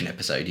Generation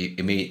episode,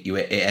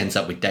 it ends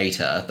up with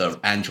Data, the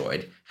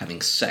android,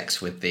 having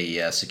sex with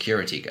the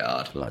security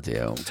guard. Bloody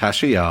hell,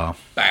 Tasha Yar.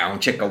 Bow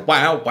chicka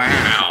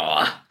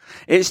wow.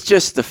 It's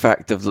just the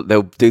fact of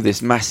they'll do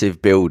this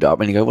massive build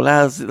up, and you go, well,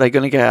 how's they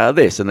going to get out of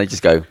this? And they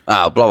just go,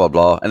 blah blah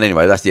blah, and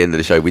anyway, that's the end of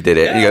the show. We did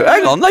it. And you go,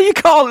 hang on, no, you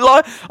can't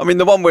lie. I mean,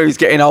 the one where he's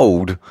getting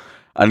old.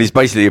 And he's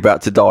basically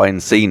about to die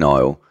and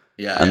senile.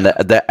 Yeah. And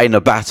they're in a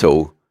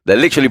battle. They're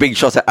literally being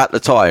shot at the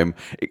time.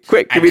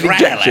 Quick, give me an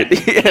injection.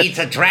 It's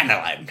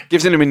adrenaline.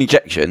 Gives him an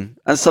injection.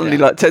 And suddenly,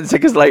 like 10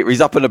 seconds later, he's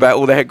up and about.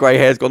 All the grey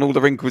hair's gone. All the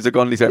wrinkles are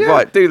gone. He's like,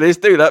 right, do this,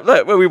 do that.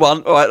 Look, where we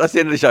won. All right, that's the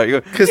end of the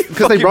show.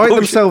 Because they write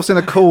themselves in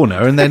a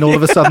corner. And then all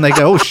of a sudden they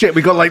go, oh, shit,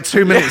 we got like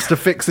 2 minutes to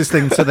fix this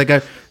thing. So they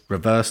go,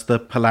 reverse the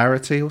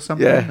polarity or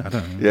something? Yeah. I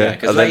don't know.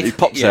 Yeah. And then he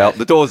pops out,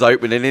 the door's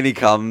open, and in he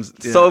comes.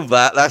 Yeah. Solve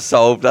that, that's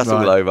solved, that's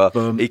all over.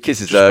 Boom. He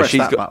kisses her,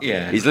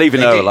 he's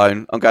leaving her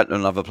alone. I'm going to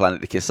another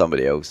planet to kiss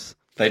somebody else.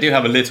 They do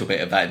have a little bit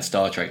of that in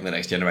Star Trek: The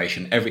Next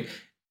Generation.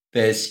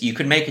 You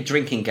could make a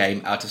drinking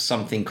game out of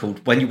something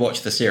called, when you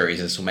watch the series,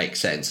 this will make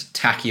sense,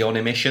 tachyon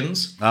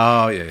emissions.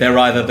 Oh, yeah. They're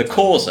either the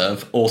cause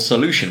of or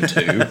solution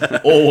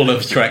to all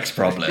of Trek's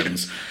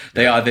problems.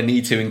 They either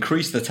need to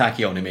increase the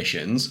tachyon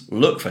emissions,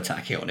 look for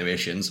tachyon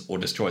emissions, or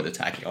destroy the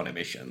tachyon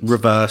emissions.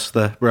 Reverse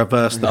the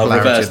polarity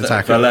of the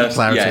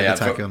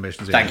tachyon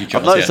emissions. Thank you,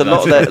 Charles. I've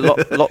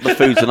noticed a lot of the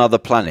foods on other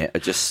planet are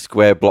just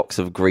square blocks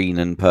of green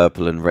and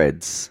purple and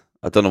reds.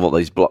 I don't know what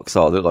these blocks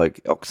are. They're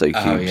like OXO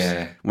cubes. Oh,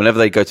 yeah. Whenever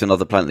they go to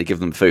another planet, they give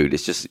them food.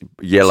 It's just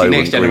yellow and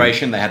green. Next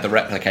Generation, they had the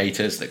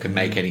replicators that could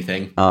make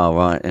anything. Oh,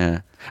 right,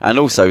 yeah. And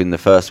also in the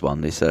first one,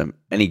 this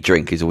any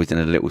drink is always in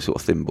a little sort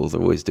of thimble. They're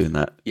always doing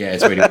that. Yeah,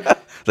 it's really...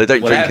 They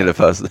don't drink in the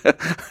first...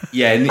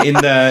 Yeah,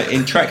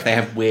 in Trek, they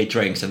have weird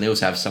drinks, and they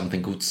also have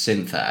something called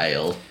Syntha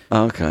Ale.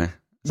 Oh, okay.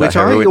 Which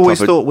I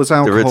always thought was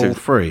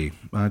alcohol-free.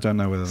 I don't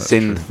know whether that's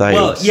true.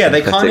 Well, yeah,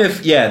 they kind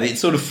of, it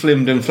sort of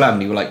flimmed and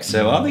flammed. You were like,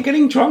 so are they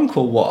getting drunk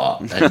or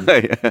what? And,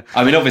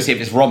 I mean, obviously,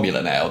 if it's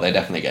Romulan ale, they're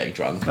definitely getting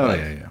drunk. Oh,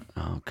 yeah.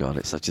 Oh, God,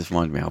 it just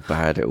reminded me how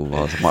bad it all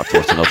was. I might have to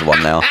watch another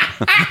one now.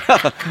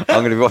 I'm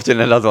going to be watching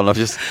another one.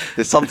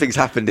 Something's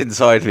happened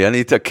inside me. I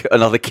need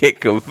another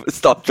kick of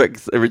Star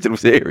Trek's original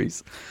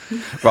series.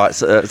 Right,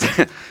 so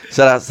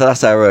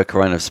that's our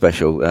Corona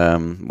special.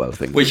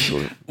 It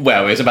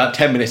was about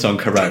 10 minutes on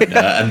Corona,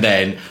 and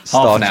then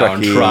half an hour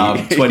on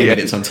Trump, 20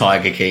 minutes on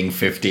Tiger King,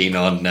 15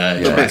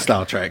 on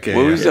Star Trek. We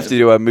always have to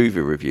do our movie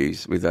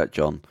reviews with that,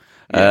 John.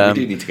 Yeah, we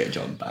do need to get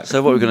John back.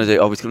 So what we're going to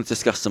do, I was going to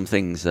discuss some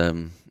things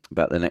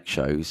about the next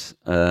shows.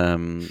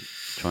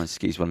 Try and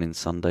squeeze one in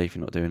Sunday if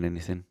you're not doing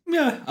anything.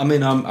 Yeah, I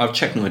mean, I've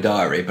checked my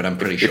diary, but I'm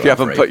pretty sure if you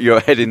haven't put your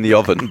head in the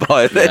oven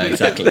by then. Yeah,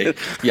 exactly.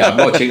 Yeah,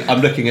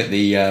 I'm looking at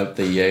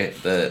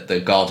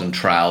the garden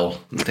trowel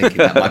and thinking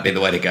that might be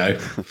the way to go.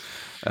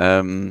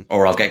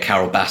 Or I'll get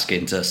Carol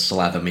Baskin to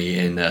slather me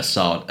in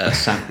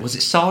was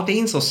it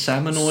sardines or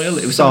salmon oil?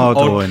 It was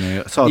sardine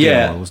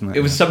oil, wasn't it?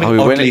 It was something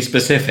oddly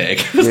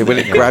specific. Yeah, when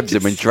it grabs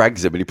him and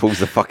drags him and he pulls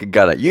the fucking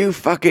gun at you,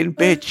 fucking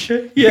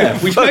bitch. Yeah,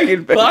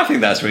 I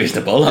think that's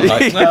reasonable. I'm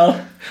like,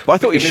 well. Well, I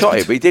thought he shot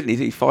it, but he didn't.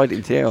 He fired it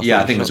into the air.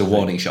 Yeah, I think it was a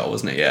warning shot,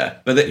 wasn't it? Yeah,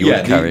 but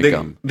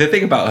the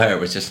thing about her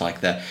was just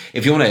like that.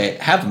 If you want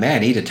to have a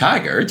man eat a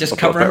tiger, just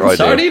cover him with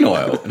sardine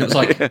oil. And it was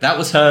like that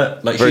was her.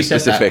 Like very she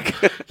said specific.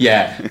 That.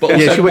 Yeah, but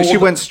also she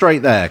went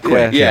straight there.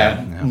 Quick.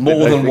 Yeah,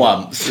 more than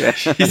once.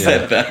 She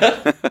said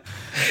that.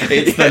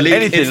 It's the league.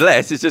 Anything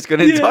less is just going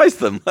to entice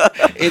them.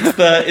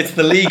 It's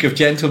the League of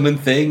Gentlemen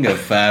thing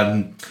of.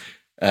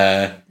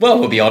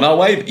 We'll be on our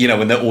way. You know,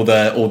 when all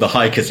the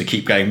hikers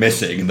keep going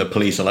missing, and the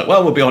police are like,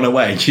 "Well, we'll be on our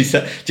way." And she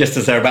said, just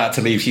as they're about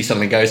to leave, she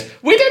suddenly goes,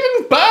 "We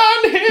didn't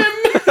burn him."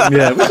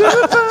 Yeah, we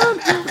didn't burn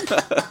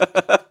him.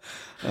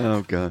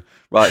 Oh god!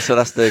 Right, so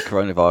that's the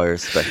coronavirus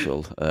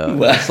special.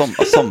 A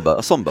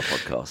somber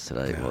podcast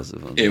today.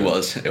 It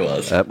was.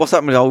 What's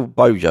happening with old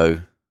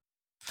Bojo?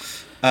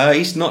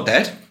 He's not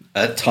dead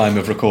at time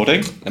of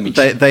recording.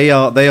 They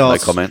are No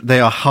comment. They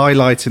are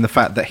highlighting the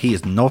fact that he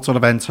is not on a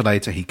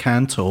ventilator. He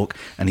can talk,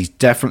 and he's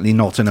definitely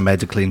not in a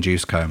medically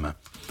induced coma.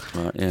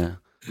 Right. Yeah.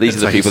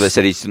 These are the people that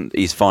said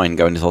he's fine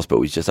going to the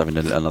hospital. He's just having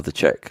another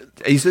check.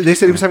 They said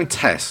he was having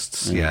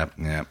tests. Yeah.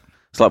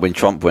 It's like when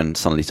Trump went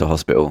suddenly to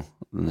hospital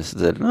and they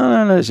said,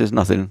 no, it's just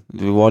nothing.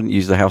 Why didn't you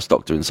use the house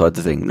doctor inside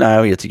the thing?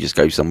 No, he had to just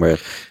go somewhere.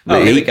 Oh,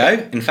 here we go.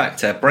 In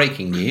fact,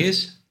 breaking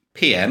news.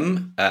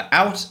 PM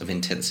out of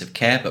intensive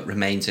care but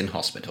remains in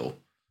hospital.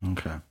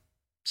 Okay.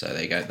 So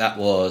there you go. That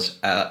was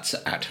at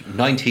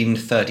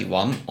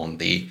 1931 on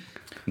the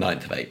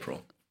 9th of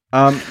April.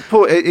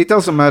 Paul, it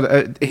doesn't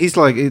matter. He's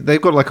like,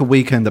 they've got like a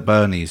Weekend at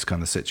Bernie's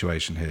kind of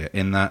situation here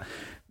in that,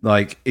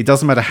 like, it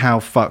doesn't matter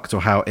how fucked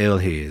or how ill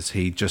he is.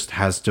 He just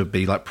has to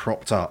be like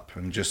propped up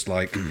and just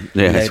like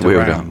led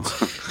around.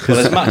 Well,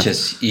 as much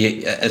as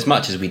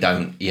we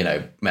don't,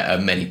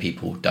 many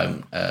people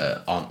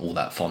aren't all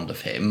that fond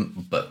of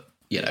him, but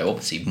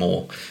obviously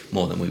more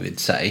than we would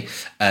say.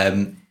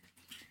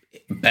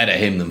 Better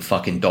him than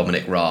fucking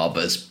Dominic Raab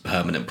as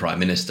permanent prime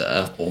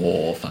minister, or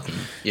or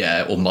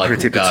Michael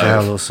Priti Gove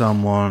Patel or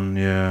someone.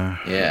 Yeah.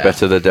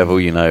 Better the devil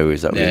you know.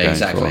 Is that what you're going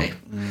exactly? For?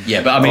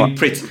 Yeah, but I mean,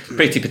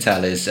 Priti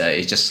Patel is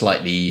just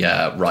slightly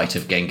right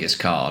of Genghis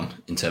Khan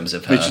in terms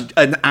of her. Which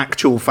an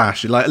actual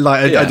fascist.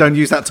 I don't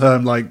use that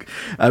term. I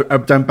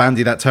don't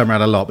bandy that term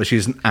around a lot, but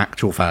she's an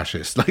actual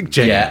fascist.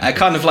 A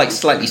kind of like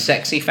slightly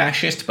sexy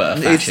fascist, but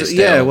a fascist.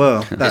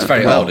 It's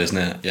very old, isn't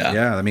it?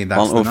 Yeah. I mean,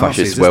 that's all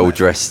fascists well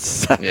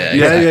dressed.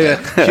 Yeah.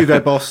 Hugo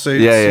Boss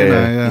suits.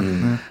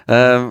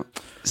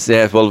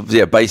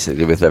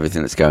 Basically with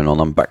everything that's going on,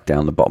 I'm back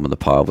down the bottom of the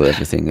pile with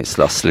everything. It's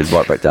slid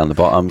right back down the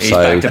bottom. He's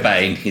back to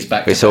Bane. He's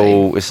back to Bane.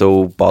 It's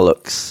all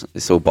bollocks.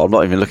 I'm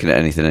not even looking at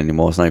anything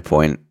anymore. There's no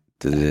point.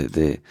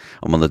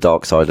 I'm on the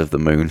dark side of the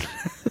moon.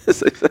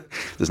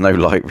 There's no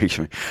light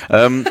reaching me.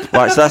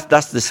 Right, so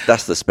that's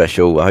the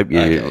special. I hope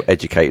you're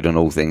educated on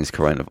all things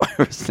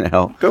coronavirus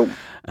now. Cool.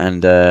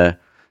 And so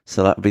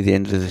that'll be the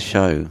end of the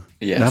show.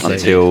 Yeah.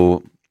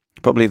 Until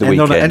probably the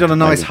weekend. End on a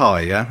nice maybe.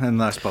 high, yeah? And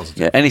nice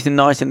positive. Yeah. Anything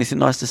nice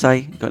to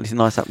say? Got anything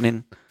nice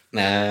happening?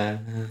 Been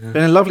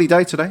a lovely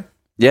day today.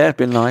 Yeah,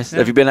 been nice. Yeah.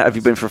 Have you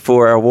been for a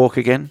 4-hour walk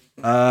again?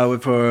 We're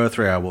for a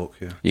 3-hour walk,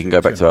 yeah. You can go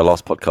back to our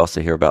last podcast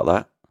to hear about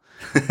that.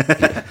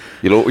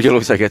 You'll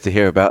also get to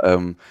hear about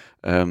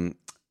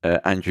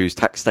Andrew's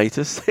tax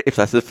status, if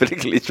that's of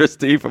political interest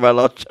to you from our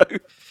last show.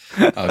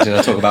 Oh, did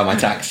I talk about my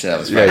tax?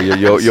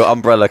 Your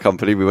umbrella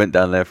company. We went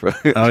down there for.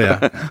 Oh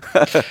yeah.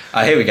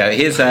 Here we go.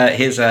 Here's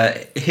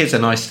a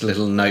nice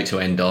little note to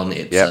end on.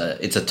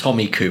 It's a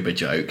Tommy Cooper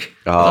joke.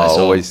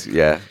 Oh, always,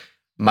 yeah.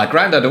 My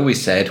granddad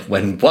always said,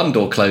 "When one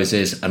door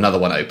closes, another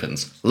one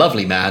opens."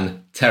 Lovely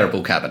man,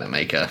 terrible cabinet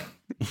maker.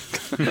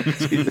 So there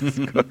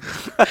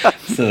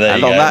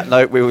and you on go. that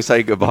note, we will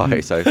say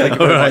goodbye. So thank you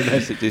very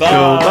much.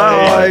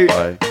 Bye.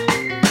 Bye.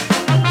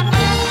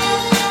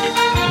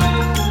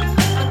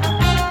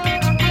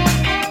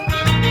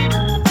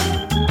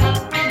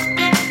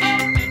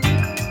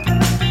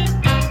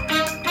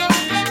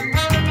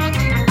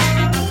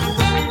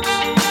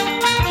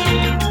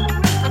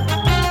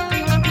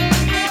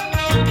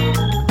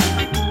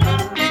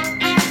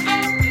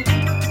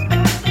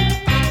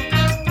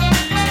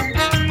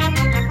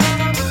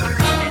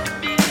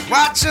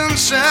 Watching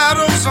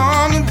shadows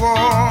on the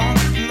wall,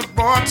 and the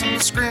bottom of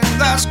the screen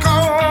that's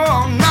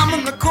cold. I'm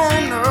in the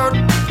corner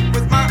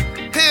with my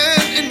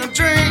head in a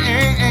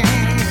dream.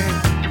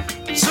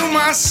 To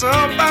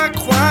myself, I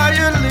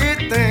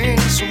quietly think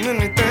so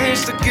many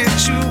things to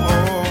get you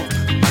off.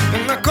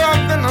 And I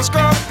cough and I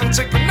scoff and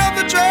take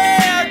another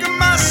drag of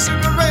my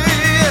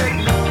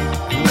cigarette.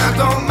 And I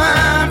don't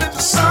mind if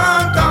the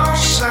sun don't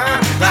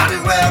shine. Cloudy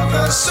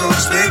weather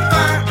suits me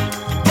fine.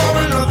 Pour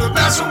another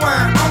glass of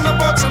wine on the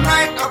board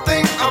tonight. I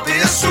think I'll be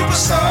a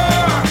superstar.